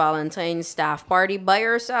your Valentine's staff party by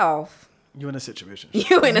yourself, you in a situation.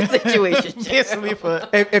 you in a situation.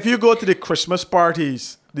 If you go to the Christmas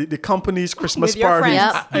parties, the company's Christmas With your parties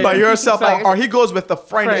friends. by yourself, Yep. or he goes with a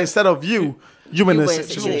friend instead of you, you in a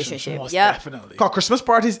situation. Most Yep. definitely. Because Christmas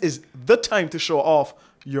parties is the time to show off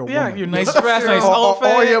your Yeah, woman. your nice dress, nice or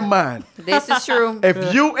outfit. your man. This is true.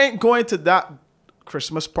 If you ain't going to that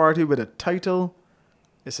Christmas party with a title,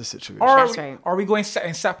 it's a situation. Or That's right. are we going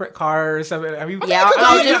in separate cars? Are we, Yeah,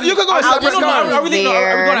 you could go in I'll separate just cars. meet Are we you going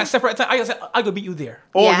there. at separate time? I could meet you there.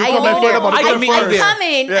 Oh, Yeah, you I come can in be for there. them. I can meet you I'm there.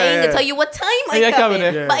 coming. I ain't gonna tell you what time Yeah, I'm coming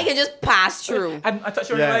coming, there. but I can just pass through. And I touch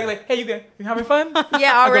you on Yeah. your leg hey, you having fun? Yeah, all I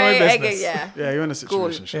got my right. I business. get, yeah, Yeah, you're in a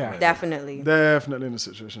situation. Yeah. definitely. Definitely in a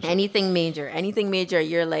situation. Anything major,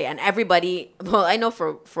 you're like, and everybody. Well, I know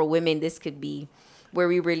for women, this could be where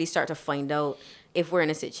we really start to find out if we're in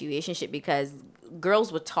a situationship because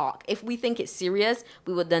girls would talk. If we think it's serious,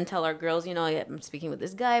 we would then tell our girls, yeah, I'm speaking with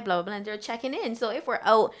this guy, blah blah blah, and they're checking in. So if we're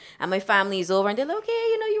out and my family is over and they're like, okay,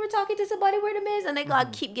 you were talking to somebody, where them is, and I gotta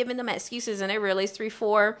keep giving them excuses, and I realize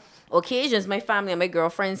 3-4 occasions my family and my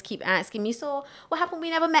girlfriends keep asking me, so what happened? We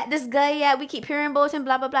never met this guy yet. We keep hearing about him,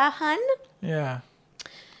 blah blah blah. Hun, Yeah.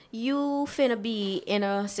 you finna be in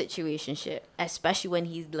a situationship, especially when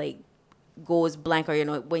he's like goes blank, or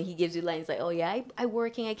when he gives you lines like, oh yeah, I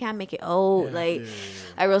working, I can't make it out, I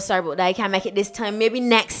real sorry about that, I can't make it this time, maybe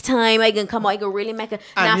next time I can come out, I can really make it.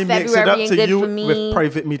 And Not he makes it February up ain't to good you for me with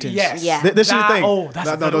private meetings. Yes. Yeah. This is the thing. That's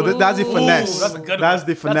That's the finesse. That's a good That's one.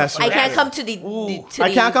 the finesse. I right can't there. come to the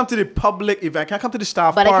I can't come to the public event. I can't come to the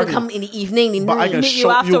staff but I party. can come in the evening, the but I night. can Meet you show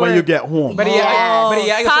you when afterward. you get home. But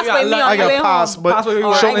I Pass by me on I your way got pass, home. but Pass by you. show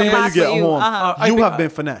I me can when you pass get for you. home. Uh-huh. You have been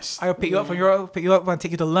finessed. I'll pick you up and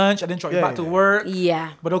take you to lunch, and then drop you Yeah, back to yeah. work.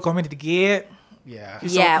 Yeah. But don't come into the gate. Yeah. Yeah. He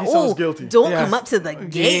sounds Oh, guilty. don't Yes. come up to the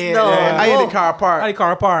gate Yeah. though. Yeah. I in Whoa. the car At the park.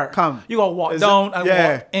 car park. Come. You gotta walk Is down it- and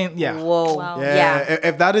yeah. walk in. Yeah. Whoa. Wow. Yeah.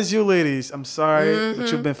 If that is you, ladies, I'm sorry,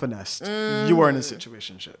 but you've been finessed. You are in a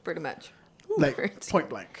situationship. Pretty much. Like Pretty. point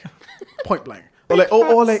blank. Point blank. Or like,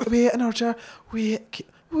 like, wait, in our chair. Wait,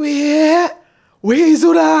 is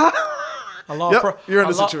that? A lot Yep, of you're in a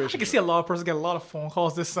I situation. can see a lot of person get a lot of phone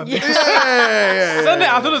calls this Sunday. Yeah. Sunday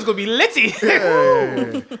afternoon is gonna be litty.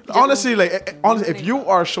 Honestly, if you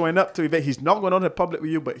are showing up to event, he's not going on in public with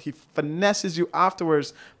you, but he finesses you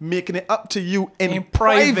afterwards, making it up to you in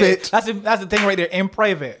private. That's the thing right there. In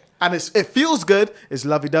private. And it feels good. It's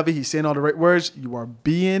lovey-dovey. He's saying all the right words. You are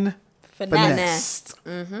being finessed.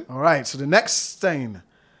 All right. So the next thing,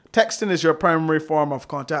 texting is your primary form of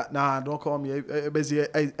contact. Nah, don't call me. I busy.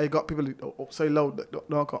 I got people. Say loud.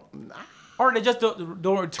 Don't call. Nah. Or they just don't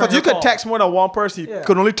return. Because you could text more than one person. You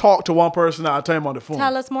could only talk to one person at a time on the phone.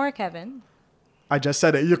 Tell us more, Kevin. I just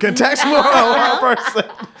said it. You can text more than one person.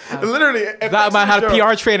 Literally. That man had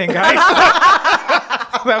PR training, guys.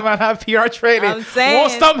 That man had PR training. I'm saying.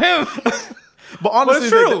 Won't stop him. But honestly, it's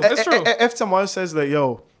true. like, It's true. If someone says that,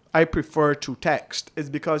 yo, I prefer to text, it's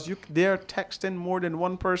because they're texting more than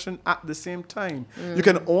one person at the same time. You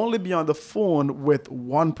can only be on the phone with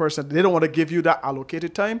one person. They don't want to give you that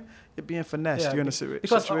allocated time. You're being finessed. You're in a situation.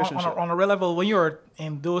 Because on a real level, when you're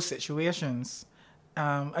in those situations,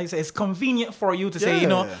 I say it's convenient for you to say, you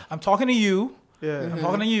know, I'm talking to you. I'm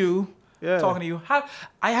talking to you. Talking to you.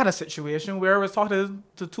 I had a situation where I was talking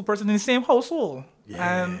to two persons in the same household.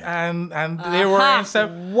 And they were in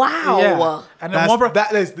separate. Wow. Yeah. And then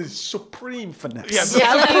that is the supreme finesse. Yeah,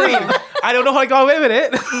 supreme. I don't know how I got away with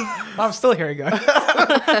it. I'm still here, guys.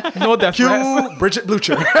 No death threats. Cue Bridget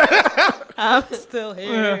Blucher. I'm still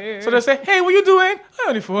here. So they say, hey, what you doing? I'm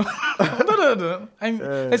on the phone.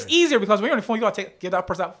 It's easier because when you're on the phone, you got to give that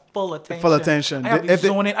person full attention. I have to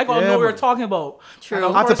zone in. I got to know what you're talking about. True.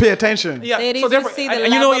 I have to pay attention. Yeah. Ladies, so you see the you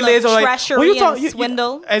know, level ladies of are like, treachery and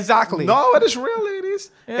swindle. Exactly. No, it is real,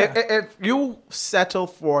 ladies. Yeah. If you settle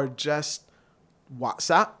for just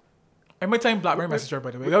WhatsApp. I might time BlackBerry Messenger,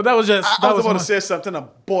 by the way. That was just. I was going to say something, and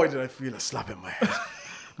boy, did I feel a slap in my head.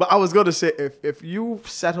 But I was going to say, if you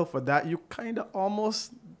settle for that, you kind of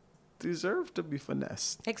almost deserve to be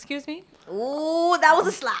finessed. Excuse me? Ooh, that was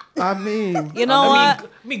a slap. I mean, You know what?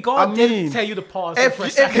 God did tell you to pause for a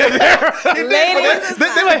second. Ladies,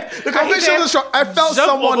 the conversation was short. I felt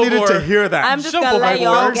someone needed to hear that. I'm just gonna let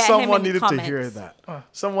y'all get him in the needed to hear comments. that.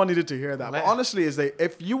 Someone needed to hear that. But honestly, is that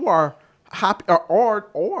if you are happy, or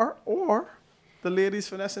the ladies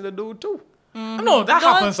finessing the dude too. No, that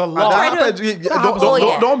happens a lot.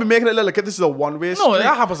 Don't be making it look like this is a one-way street. No,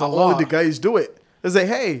 that happens a lot. All the guys do it. It's like,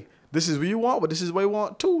 hey, this is what you want, but this is what you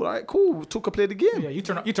want too. All right, cool. Two can play the game. Yeah, you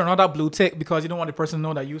turn on that blue tick because you don't want the person to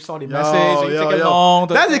know that you saw the message. You take it long.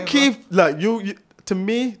 That's the key. Like you, to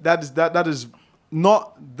me, that is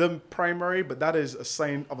not the primary, but that is a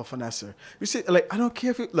sign of a finesser. You see, like I don't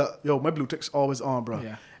care if you look, my blue tick's always on, bro.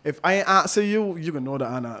 Yeah. If I ain't answer you, you can know that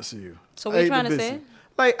I ain't answer you. So what you trying to say?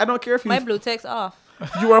 Like I don't care if you. My blue tick's off.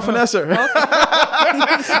 You are a finesser.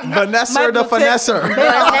 Vanessa the finesser.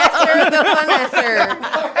 Vanessa the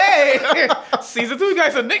finesser. Hey, season 2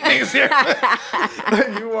 guys are nicknames here.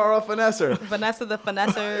 You are a finesser. Vanessa the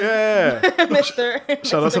finesser. Yeah. Mr.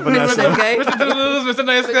 Shout out to Vanessa. Mr.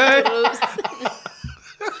 Nice Guy.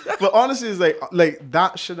 But honestly, it's like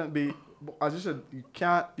that shouldn't be. As you said, you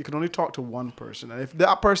can only talk to one person. And if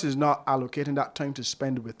that person is not allocating that time to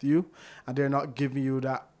spend with you and they're not giving you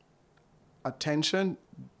that attention.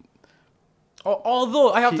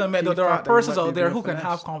 Although I have to admit that there are persons out there who can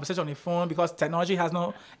have conversation on the phone because technology has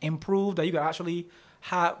not improved that you can actually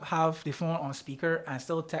have the phone on speaker and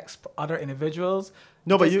still text other individuals.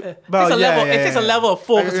 No, but it takes a level of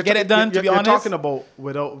focus to get it done. To be honest, you're talking about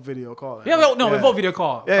without video call. Yeah, without video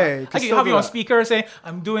call. Yeah, I can have you on speaker saying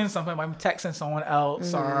I'm doing something, I'm texting someone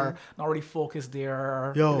else or not really focused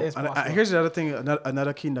there. Yo, and here's the other thing,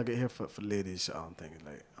 another key nugget here for ladies.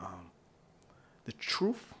 The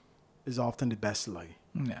truth is often the best lie.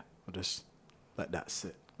 Yeah, or just let that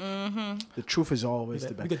sit. The truth is always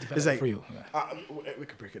the best. It's like for you. We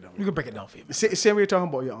could break it down. You can break it down for you. Same way you're talking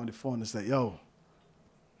about you're on the phone. It's like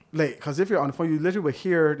like, because if you're on the phone, you literally will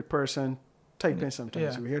hear the person typing sometimes.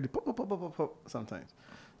 Yeah. You will hear the pop, pop, pop, pop, pop sometimes.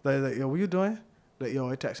 Like, yo, what you doing? Like, yo,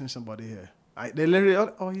 I texting somebody here. They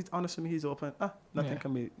literally, he's honest with me, he's open.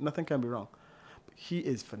 Nothing can be wrong. But he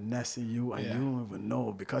is finessing you, and you don't even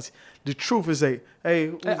know because the truth is like, hey,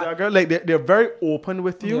 who's that girl? Like, they're very open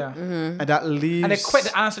with you, and that leaves. And they're quick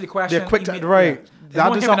to answer the question. They're quick to, right. Yeah.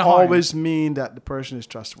 That doesn't always mean that the person is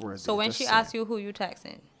trustworthy. So when she asks you who you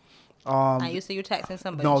texting, and you say you texting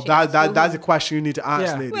somebody. No, that's a question you need to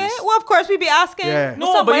ask, ladies. Well, of course we be asking. Yeah.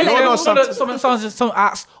 No, but some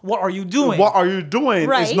ask, what are you doing? What are you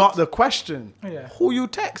doing is not the question. Yeah. Who you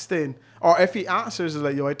texting? Or if he answers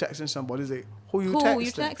like, yo, I texting somebody, say, who you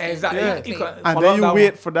texting? Exactly. Yeah. And then you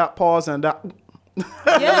wait for that pause and that. Boy,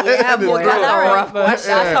 that's a rough one. That's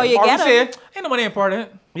how you get it. Ain't nobody important.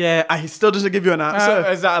 Yeah, and he still doesn't give you an answer.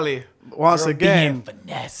 Exactly. Once again, being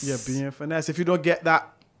finesse. Yeah, being finesse. If you don't get that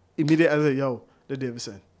immediate, as yo, the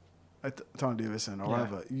Davidson, Tom Davidson, or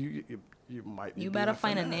whatever, you might. You better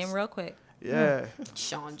find a name real quick. Yeah.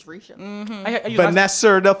 Chandrisha.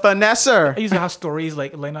 Vanessa the finesser. I used to have stories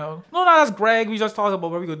like Lena. No, that's Greg. We just talk about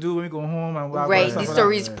what we gonna do when we go home and blah, blah, Right, stuff these like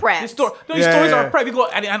stories that. prep. These stories are prep. We go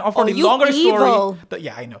and of course the you longer the evil. story.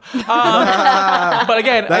 Yeah, I know. But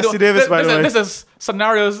again, That's C. Davis, by the way. This is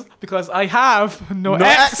scenarios because I have no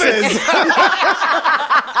exes.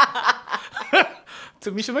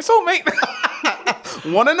 To me, she's my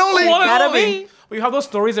soulmate. One and only. One and Gotta only. be. But you have those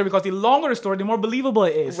stories there because the longer the story, the more believable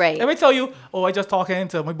it is. Right. If I tell you, oh, I just talking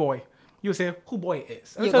to my boy, you say, who boy it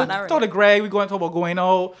is? You Talk got that to Greg, we go and talk about going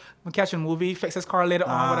out, we catching a movie, fix his car later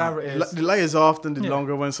on, whatever it is. The lie is often the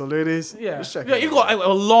longer one, so ladies, Yeah, just check yeah, it you out. got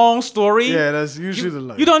a long story. Yeah, that's usually the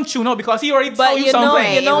lie. You don't tune out because he already But told you you know,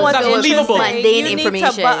 something. you know It what's was That's believable. interesting? mundane You need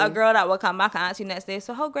information. to butt a girl that will come back and ask you next day.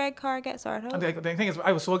 So how Greg car get started? And the thing is,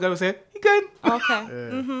 I was so good, I would say, he good. Okay.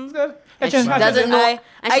 He's good. And she Catching- doesn't know. I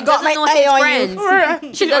And she got doesn't know my his eye on you. friends.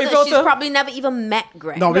 Right. She You go doesn't. She's to- probably never even met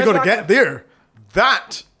Greg. No, we're That's going to right. get there.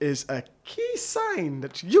 That is a key sign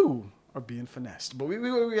that you are being finessed. But we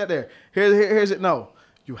get there. Here's it now.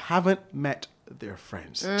 You haven't met their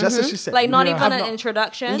friends. Just as she said. Like not Yeah. even have an not-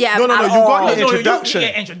 introduction. Yeah. No, at you got all. the No, you introduction.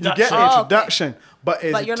 get introduction. You get Oh, okay. introduction. But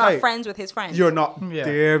But you're not friends with his friends. You're not. Yeah.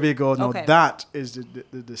 There we go. No, Okay. that is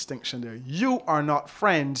the distinction there. You are not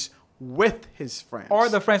friends with his friends. Or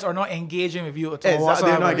the friends are not engaging with you at all. Exactly.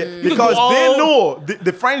 They're not whatsoever. get- because You they go, know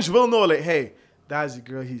the friends will know, like, hey, that's the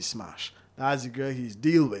girl he's smashed. That's the girl he's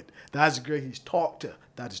deal with. That's the girl he's talked to.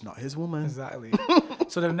 That is not his woman. Exactly.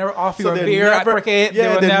 So they'll never offer So you a they're beer at never, cricket.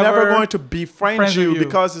 yeah, will they're never going to befriend friends with you you.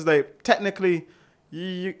 because it's like technically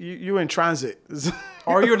you in transit.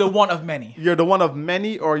 Or you're the one of many. You're the one of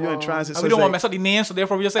many, or you're in transit. And So we it's don't want to like, mess up the name, so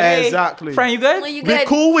therefore we just say, hey, Exactly. friend, you good? Well, you We good?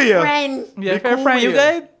 cool with you. Friend. Yeah, we fair cool friend, with you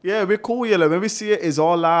good? Yeah, we're cool with you. Like, when we see it, it's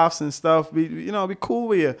all laughs and stuff. We cool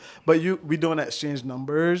with you. But we don't exchange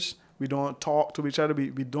numbers. We don't talk to each other. We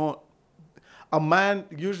don't. A man,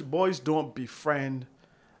 usually boys don't befriend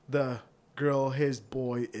the girl his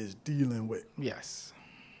boy is dealing with. Yes.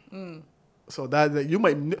 So that you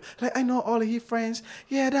might like, I know all of his friends.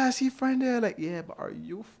 Yeah, that's his friend there. Like, yeah, but are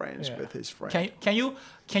you friends Yeah. with his friend? Can you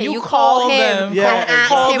you call call him them? Yeah, and ask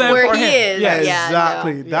call him them where for he him. is? Yes. Yeah,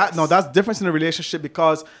 Exactly. no. That's difference in a relationship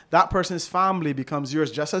because that person's family becomes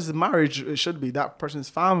yours, just as the marriage it should be. That person's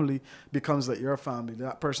family becomes like your family.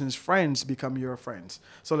 That person's friends become your friends.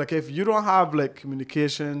 So like if you don't have like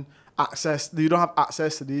communication access, you don't have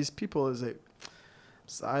access to these people. It's like,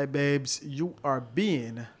 sorry, babes, you are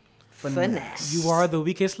being finessed. You are the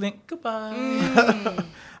weakest link. Goodbye.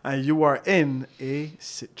 And you are in a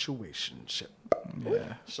situationship.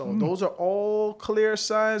 Yeah. So those are all clear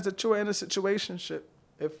signs that you are in a situationship.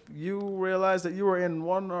 If you realize that you are in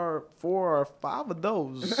 1 or 4 or 5 of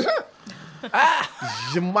those,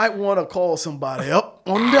 you might want to call somebody up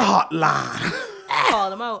on the hotline. Call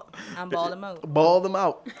them out and ball them out. Ball them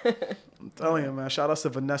out. I'm telling you, man. Shout out to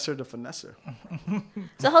Vanessa the Finesser.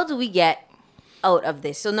 So how do we get out of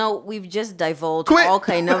this? So now we've just divulged Quit. all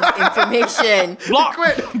kind of information. Block.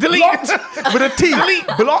 Quit. Delete. Blocked with a T.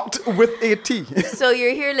 Blocked with a T. So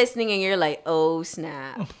you're here listening and you're like, oh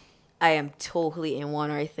snap. I am totally in one,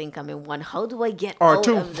 or I think I'm in one. How do I get out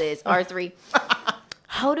R2. of this? R3.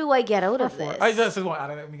 How do I get out of this? I just want to add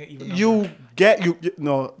it. Let me get even.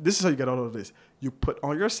 No, this is how you get out of this. You put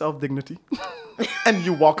on your self-dignity and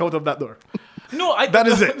you walk out of that door. No, That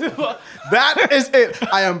is it. That is it.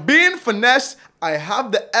 I am being finessed. I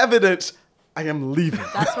have the evidence. I am leaving.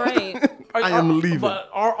 That's right. I am leaving. But,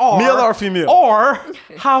 or, Male or female? Or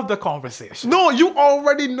have the conversation. No, you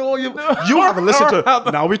already know you haven't listened to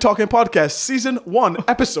Now We Talking Podcast, Season 1,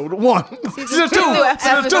 Episode 1. Season 2,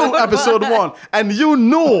 Episode 1. And you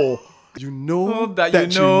know that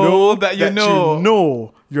you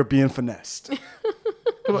know you're being finessed.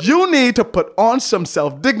 You need to put on some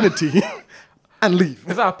self-dignity and leave.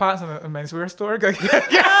 Is that a pants in a menswear store? Can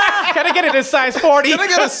I get it in size 40? Can I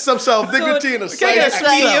get some self-dignity and a Can I get a size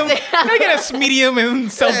medium? XL? Can I get a medium in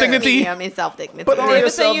self-dignity? I'm in self-dignity. But on David, your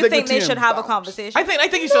so you think self-dignity they should and have a bounce. conversation? I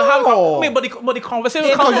think you should have. No. I mean, but the conversation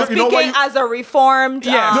David comes. is you know why speaking as a reformed.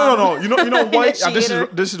 No. You know why? Initiator.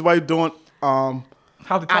 This is why you don't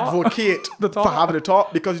Have the talk. advocate The for talk. having a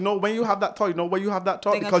talk, because you know when you have that talk, They gonna because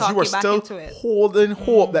talk you are you back still into it. holding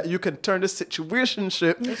hope that you can turn this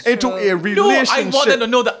situationship into true. a No, relationship. I want them to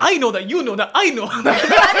know that I know that you know that I know. you know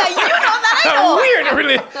that I know. Weird,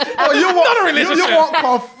 really. Oh, you want not a relationship. You want I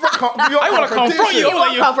wanna confront you. You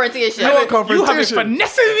want confrontation. You want You have been confrontation.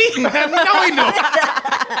 finessing me. Now I know.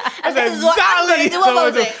 And this is what I'm going to do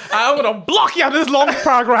about it. I'm gonna block you out of this long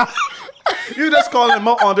paragraph. You just calling them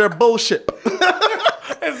out on their bullshit.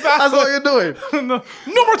 That's what you're doing. No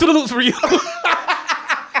more to the loops for you.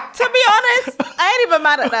 To be honest, I ain't even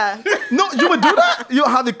mad at that. No, you would do that? You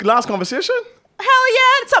have the last conversation? Hell yeah!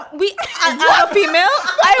 I'm a female.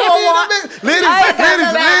 I will want. Ladies.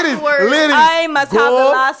 I must have the go.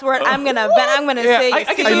 last word. I'm gonna vent. I'm gonna say.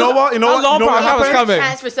 You know what? You know what was happened? coming.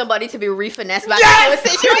 Chance for somebody to be refinessed back Yes! into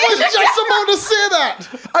a I situation. was just about to say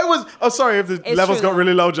that. I was. Oh, sorry if the It's levels true, got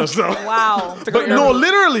really loud just now. Wow. But no,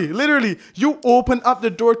 literally, you open up the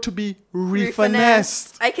door to be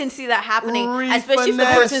refinessed. I can see that happening, especially if the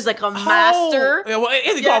Refinessed. person's like a master. Yeah, well,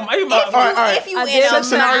 If you I in did. a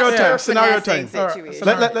Scenario master time, scenario finessing time. situation.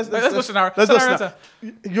 Let's go scenario. Let's go Scenario scenario.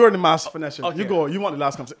 You're the master finesser. Okay. You go. You want the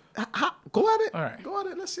last conversation? Go at it. All right. Go at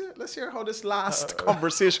it. Let's hear how this last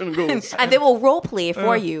conversation goes. And they will role play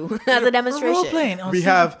for you as a demonstration. Role playing. We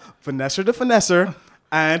have Finesser the Finesser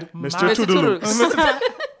and Mr. Mr. Toodaloo.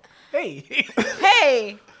 Hey.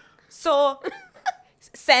 Hey, so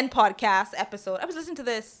Send podcast episode. I was listening to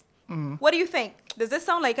this. What do you think? Does this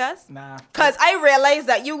sound like us? Nah. Because I realize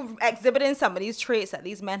that you exhibiting some of these traits that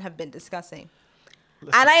these men have been discussing.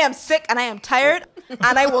 And I am sick and I am tired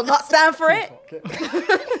and I will not stand for it.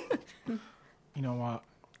 You know what?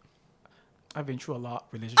 I've been through a lot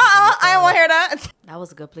relationship. I don't want to hear that. That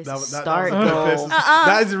was a good place That to was- that start, was a good though. place.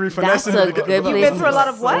 That is the refinessing. That's a good place. You've been through a lot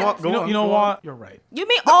of what? You know what? You're right. You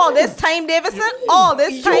mean all this time, Davison? All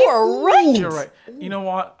this time? You are right. You're right. You know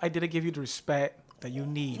what? I didn't give you the respect that you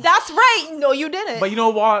need. That's right. No, you didn't. But you know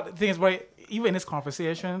what? The thing is, right, even in this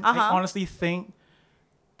conversation, I Uh-huh. honestly think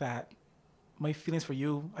that my feelings for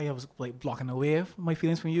you, I was like blocking away my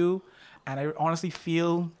feelings from you. And I honestly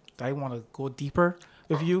feel that I want to go deeper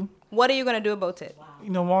with you. What are you going to do about it?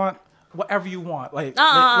 You know what? Whatever you want. Like,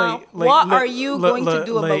 What are you going to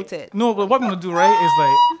do about it? No, but what I'm going to do, right, is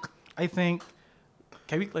like, I think,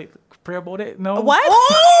 can we like pray about it? No? What?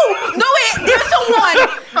 Oh! No, wait. There's someone.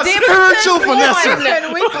 Spiritual finesser.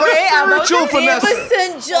 Can we pray about Spiritual it? finesser.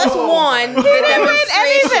 Davison just won the demonstration.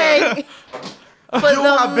 Anything. For You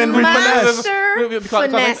the have been master Because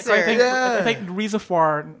finesser. I think the reason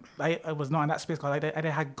for I was not in that space because I didn't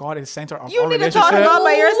have God in the center of You our need to relationship. talk to God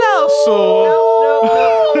by yourself.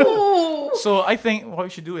 So I think what we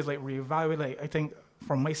should do is like reevaluate. Like I think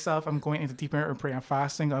for myself, I'm going into deeper and prayer and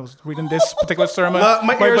fasting. I was reading this particular sermon.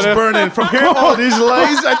 My ears burning from hearing all these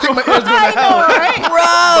lies. I think my ears going to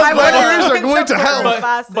hell. My ears are going to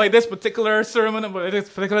hell. By this particular sermon, by this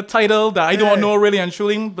particular title that I don't know really and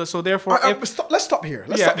truly. But so therefore, Let's stop here.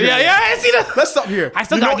 I see that. Let's stop here. I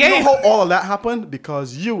still you know, got you know game. how all of that happened?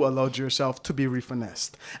 Because you allowed yourself to be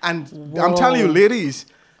refinessed. And I'm telling you, ladies,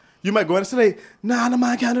 you might go and say, nah, no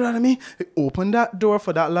man can't do that to me. Open that door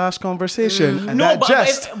for that last conversation. And No, that but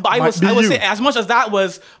might be I would you. say as much as that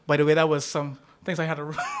was. By the way, that was some things I had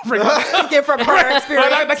to bring up. Get from her But experience.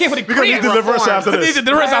 that came from the We're going to creator. deliver us after Need this. to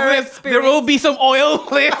deliver us after this. There will be some oil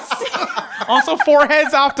placed on some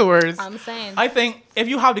foreheads afterwards. I'm saying. I think if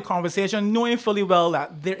you have the conversation, knowing fully well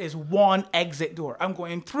that there is one exit door, I'm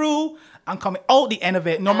going through, I'm coming out the end of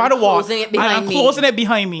it, no matter what. closing it behind I'm me. closing it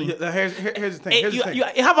behind me. Here's the thing. Here's the thing. You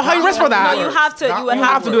have a high risk for that. No, you have to. You would You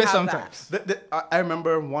have to do it sometimes. I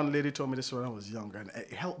remember one lady told me this when I was younger, and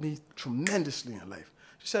it helped me tremendously in life.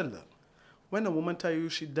 She said, look, when a woman tell you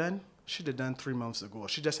she done 3 months ago.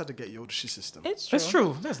 She just had to get you out of the system. It's true. That's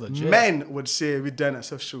true. That's legit. Men would say we done it.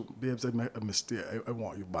 So shoot, babes, I made a mistake. I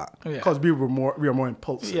want you back. Yeah. Because we are more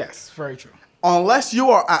impulsive. Yes, very true. Unless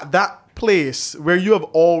you are at that place where you have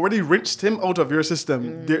already rinsed him out of your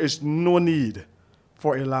system, there is no need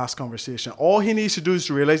for a last conversation. All he needs to do is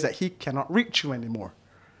to realize that he cannot reach you anymore.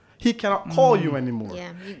 He cannot call you anymore.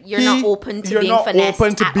 Yeah, you're not open to you're being not finessed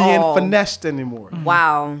open to at being all. finessed anymore.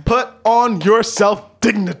 Wow. Put on your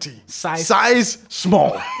self-dignity. Size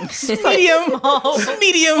small. Medium.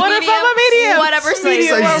 Medium. What if I'm a medium? Whatever size.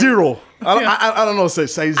 Size zero. I don't know. Say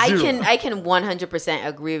size zero. I can 100%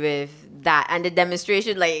 agree with that. And the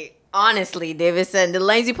demonstration, like, honestly, Davison, the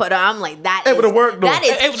lines you put on, I'm like, that It is would've worked, though. That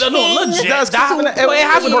is No, legit. That's That- super- it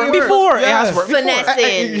has it worked would've before. It Yes. has worked before.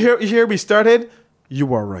 finessing. You hear we started?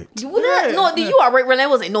 You are right. You are right. Renee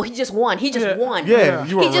was like, no, he just won. He just won. Yeah,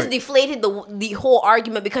 you are He just right. deflated the whole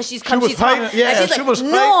argument because she's come. was She's hyped. talking. Yeah, and she's she like, was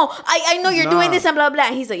no, I know you're doing Nah. this and blah blah.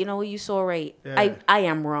 And he's like, you know what? You're so right. Yeah. I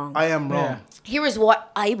am wrong. I am wrong. Yeah. Here is what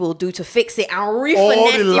I will do to fix it. And refinesse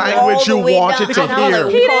All the him language all the you way wanted down. to And I was hear.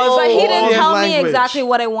 like, He didn't, but he no. didn't All tell me language. exactly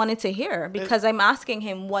what I wanted to hear because I'm asking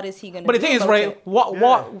him what is he going to do. But the thing is, about right, it.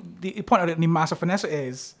 what the point of the master finesse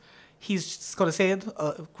is, he's going to say it,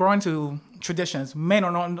 according to traditions, women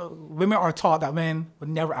are taught that men would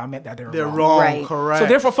never admit that they're They're wrong. wrong. Right. Correct. So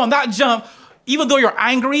therefore, from that jump, even though you're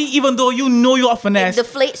angry, even though you know you're finesse, It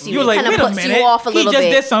deflates you. You're It like, kinda wait a puts you minute, off a little he just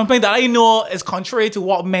bit. did something that I know is contrary to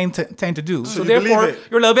what men tend to do. So you therefore, believe it.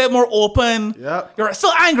 you're a little bit more open. Yep. You're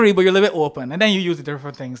still angry, but you're a little bit open. And then you use the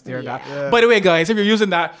different things there. Yeah. That. By the way, guys, if you're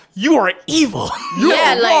using that, you are evil.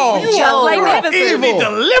 Yeah, like, yo, like You're Davidson. You need evil.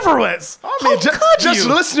 deliverance. I mean, just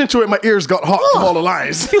listening to it, my ears got hot from all the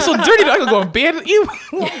lies. I feel so dirty that I could go in bed.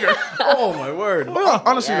 Oh my word!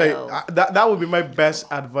 Honestly, Yo. that would be my best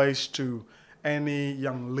advice to any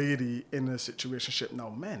young lady in a situationship. Now,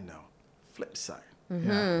 man, now flip side.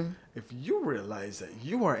 Yeah. If you realize that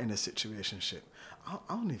you are in a situationship, I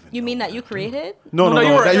don't even. You know mean what that you to do. created? No,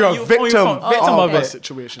 that you're a victim of it. a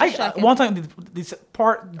situation. One time, this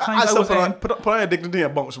part, I I still was in, put on your dignity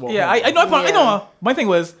and bounce walk. yeah, home. I know. I Yeah. know. My thing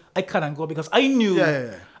was I couldn't go because I knew.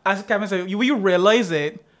 Yeah. As Kevin said, when you realize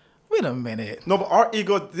it. Wait a minute. No, but our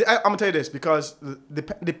ego. I'm gonna tell you this because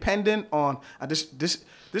dependent on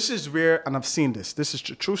this is where, and I've seen this. This is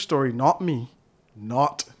a true story, not me,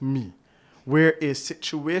 where a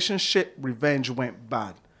situationship revenge went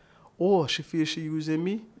bad. Oh, she feels she using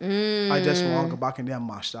me. I just want to go back in there and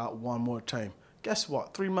mash that one more time. Guess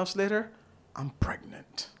what? 3 months later, I'm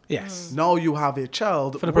pregnant. Yes. Now you have a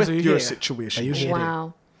child For the with person you your hate. situation. That you hate.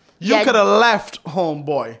 wow. You Yeah. could have left,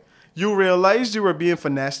 homeboy. You realized you were being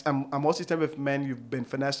finessed, and most of the time with men, you've been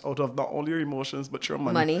finessed out of not only your emotions but your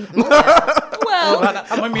money. Well,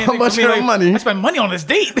 How much your money? I spent money on this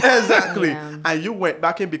date. Exactly. Yeah. And you went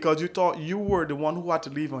back in because you thought you were the one who had to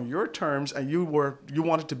leave on your terms, and you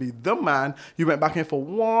wanted to be the man. You went back in for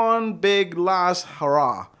one big last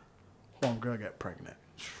hurrah. One girl get pregnant.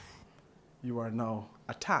 You are now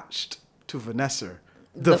attached to Vanessa,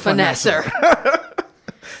 The finesser.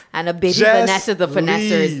 And a baby Just Vanessa the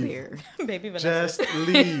finesser is leave. there. baby Vanessa. Just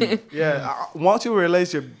leave. Yeah. Once you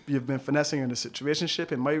realize you've been finessing in a situationship,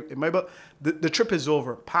 the trip is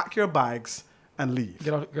over. Pack your bags and leave.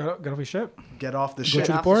 Get off your ship. Get off the Go ship.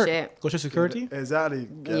 to the off the port. ship. Go to security. Exactly.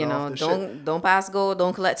 Get You off know, the ship. don't pass go,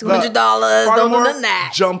 don't collect Look, $200, don't do furthermore, none of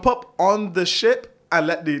that. Jump up on the ship and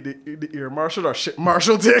let the air marshal or ship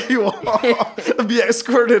marshal take you off. Be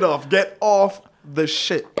escorted off. Get off the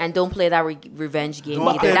ship. And don't play that revenge game Don't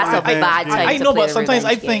either. play That's a revenge bad game. time I to know, play but a sometimes I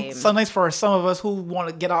revenge think game. sometimes for some of us who want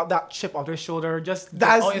to get out that chip off their shoulder, just get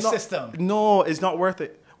That's out your not, system. No, it's not worth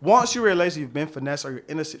it. Once you realize you've been finessed or you're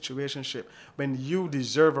in a situationship, when you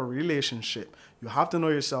deserve a relationship, you have to know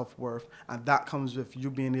your self-worth, and that comes with you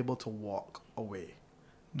being able to walk away.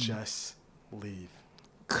 Just leave.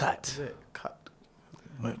 Cut. That's it. Cut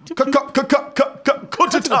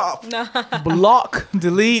it off. Block.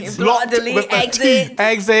 Delete. Block, delete, with a exit,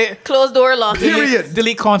 Exit. close door, lock it. Period.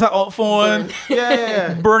 Delete contact out phone.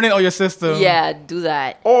 Yeah. Burn it on your system. Yeah, do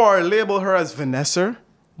that. Or label her as Vanessa,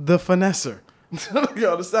 the finesser. You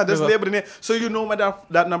understand? Just label the name. So you know when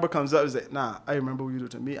that number comes up, it's like, nah, I remember what you do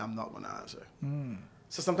to me, I'm not going to answer.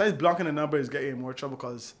 So sometimes blocking a number is getting you in more trouble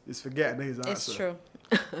because it's forgetting his answer. It's true.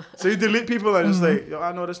 So you delete people and just like, yo,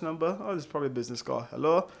 I know this number. Oh, this is probably a business call.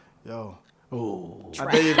 Hello? Yo. Oh. And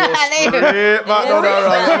there you go. Straight back down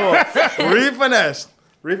that road. Refinesse.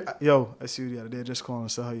 Yo, I see you the other day. Just calling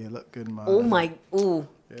and say how you look good, man. Oh my, ooh.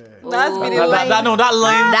 That's me. Ooh. That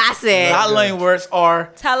line. That's it. That line words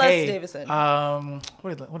are. Tell us, hey, Davison.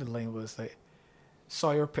 What did the line was like?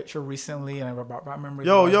 Saw your picture recently and I remember.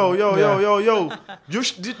 Yo. There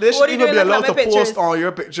should even be allowed to post on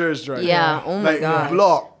your pictures, right? Yeah, oh my like, gosh.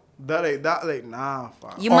 block. That nah,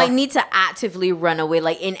 fam. You might need to actively run away,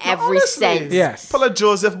 like in every Honestly, sense. Yes. Pull a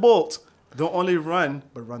Joseph Bolt. Don't only run,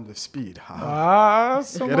 but run with speed.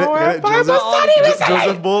 Some Get it? more Get it?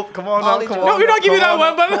 Joseph Bolt. Come on now. Come on. No, we're not giving you that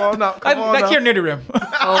one, but Come on now. that came near the rim.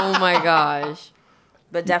 Oh my gosh.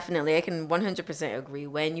 But definitely, I can 100% agree.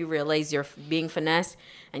 When you realize you're being finessed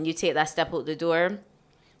and you take that step out the door,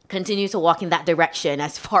 continue to walk in that direction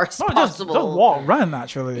as far as possible. Just walk, run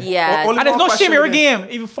actually. Yeah. Only And there's one no shame in your question game.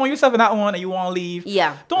 If you find yourself in that one and you want to leave,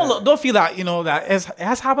 Yeah. don't feel that that it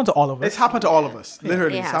has happened to all of us. It's happened to all of us.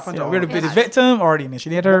 Literally, It it's has. happened to all We're of the us. victim or the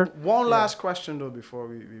initiator. One last question though before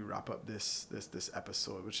we wrap up this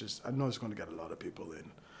episode, which is I know it's going to get a lot of people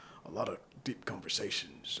in, a lot of deep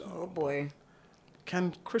conversations. Oh boy.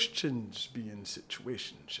 Can Christians be in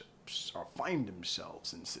situationships or find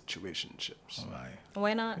themselves in situationships?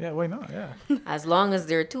 Why not? Yeah, why not? Yeah. As long as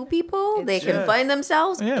there are two people, they can yeah. find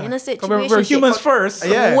themselves Yeah. in a 'Cause situation. We're humans first.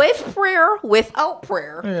 Yeah. With prayer, without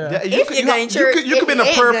prayer. Yeah. Yeah, If you're going to church, you could be in a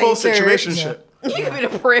if you ain't prayerful going to church. situationship. You could be in a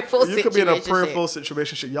prayerful You could be in a situationship. prayerful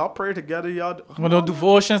situation. Y'all pray together, y'all. We do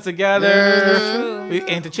devotions together. We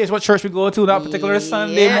ain't to church. What church we go to that particular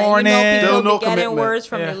Sunday morning? People no be getting commitment. words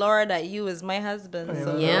from Yeah. the Lord that you is my husband.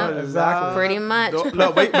 So. Yeah, exactly. pretty much.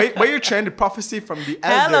 Look, wait, you're trying to prophecy from the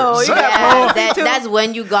Hello, elders. you got Yeah, prophecy too. that's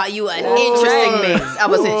when you got you an interesting mix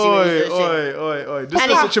of a situation. Oi. This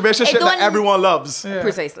And is a it situation that don't- everyone loves.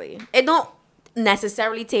 Precisely. It don't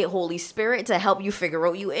necessarily take Holy Spirit to help you figure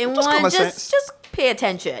out you in Just one. common Just sense. pay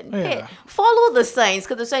attention. Yeah. Follow the signs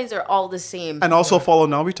because the signs are all the same. And also follow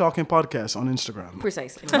Now We Talking Podcast on Instagram.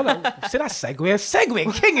 Precisely. See that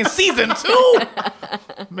segue king in season 2.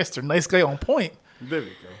 Mr. Nice Guy on point. There we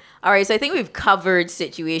go. All right, so I think we've covered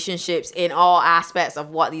situationships in all aspects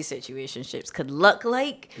of what these situationships could look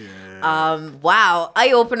like. Wow,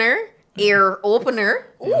 eye opener, ear opener.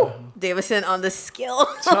 Ooh, Davison on the skill.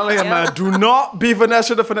 Tell you, man, do not be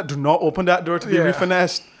Vanessa the finesse. Do not open that door to be Yeah.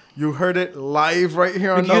 finessed. You heard it live right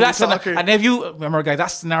here on Now We That's Talking. and if you remember, guys, that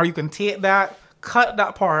scenario you can take that, cut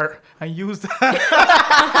that part, and use that.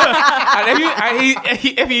 and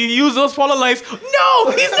if you use those follow lines,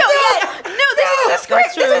 no, he's not. No, this is a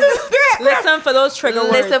script. This is a script. Listen for those trigger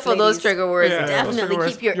words. Listen for those ladies. trigger words. Yeah, Definitely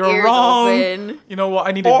those keep your You're ears wrong. open. You know what?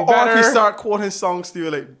 I need to Or be if he better. start quoting songs to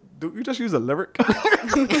you, like, do you just use a lyric?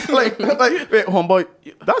 like, wait, homeboy,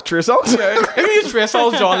 that's Trey songs? If you use Trey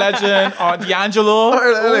Songz, John Legend, or D'Angelo.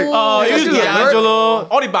 Like, You just use use a lyric. D'Angelo.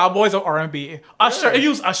 All the bad boys of R&B. Usher. You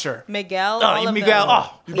use Usher. Miguel. all of Miguel. them.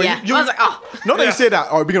 Oh, Yeah. you- I was like, oh. No, they say that.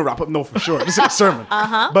 Oh, we can wrap up. No, for sure. This is a sermon.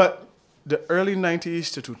 But the early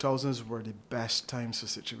 90s to 2000s were the best times for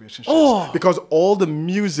situationships. Because all the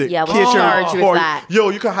music Yeah, we catered charge with for, that. yo,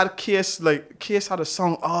 you could have Kiss had a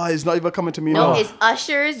song, it's not even coming to me No, now. it's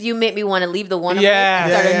Ushers. You make me want to leave the one Yeah.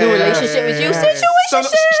 and start a new Yeah. relationship with you. Still,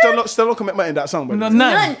 Situationship. still no commitment in that song. By the way.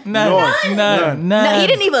 None. No, he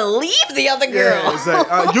didn't even leave the other girl. Yeah, it's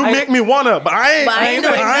like, you make me wanna, but I ain't. But I ain't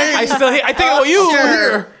doing that. I still I think about you.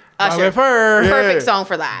 Usher. I'm Usher. with her. Perfect song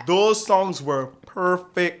for that. Those songs were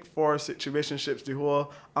perfect for situationships. The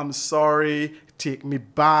whole "I'm sorry, take me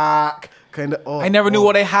back" kind of. I never knew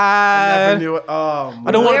what I I had. never knew it.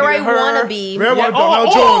 I don't want Where to I be with her. wanna be. Where Yeah, Donald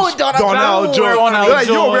oh, Jones? Donald Jones. Where Donald You're like,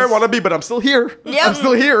 you know where I Jones. want to be, but I'm still here. Yep. I'm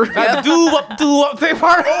still here. That do up they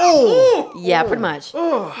part. Oh, Yeah, pretty much.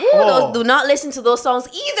 Those, do not listen to those songs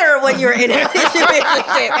either when you're in a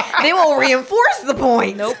situationship. They will reinforce the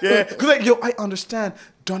point. Nope. yeah. Because like, yo, I understand.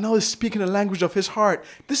 Donald is speaking the language of his heart.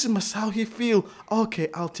 This is how he feel. Okay,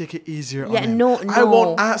 I'll take it easier on Yeah, him. no. I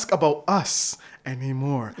won't ask about us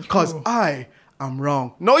anymore because I am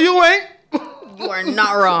wrong. No, you ain't. You are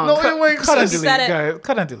not wrong. No, you ain't. Cut and sis. delete, said it. guys.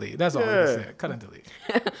 Cut and delete. That's all I Yeah. can say. Cut and delete.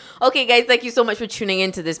 Okay, guys, thank you so much for tuning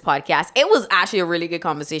into this podcast. It was actually a really good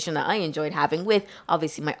conversation that I enjoyed having with,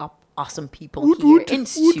 obviously, my awesome people here in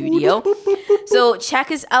studio. So check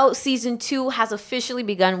us out. Season 2 has officially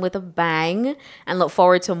begun with a bang, and look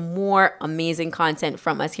forward to more amazing content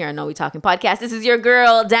from us here on Now We Talking Podcast. This is your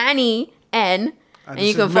girl, Danny N. And you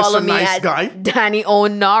this can is follow Mr. me Nice at Guy. Danny O.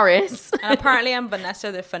 Norris. And apparently I'm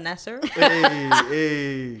Vanessa the Finesser.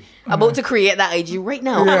 Hey. About to create that IG right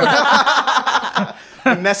now.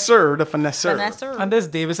 Finesser, the finesser. Finesser. And this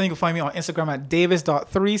is Davis, and you can find me on Instagram at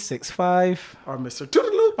davis.365 Or Mr.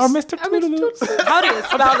 Toodaloops. or Mr. Toodaloops. How do you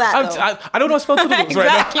spell that though? I don't know how to spell Toodaloops right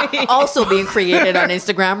now. Exactly. Also being created on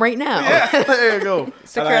Instagram right now. There you go.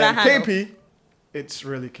 Secure And that I'm handle. KP. It's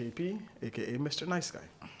really KP, aka Mr. Nice Guy.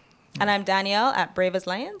 And I'm Danielle at Brave as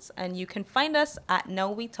Lions, and you can find us at Now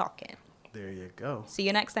We Talkin'. There you go. See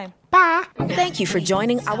you next time. Thank you for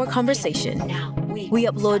joining our conversation. We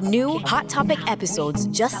upload new Hot Topic episodes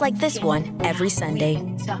just like this one every Sunday.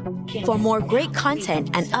 For more great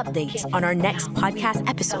content and updates on our next podcast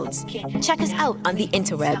episodes, check us out on the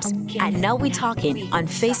interwebs at Now We Talking on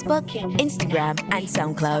Facebook, Instagram, and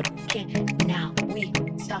SoundCloud. Now we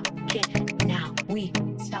talking. Now we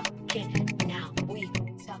talking.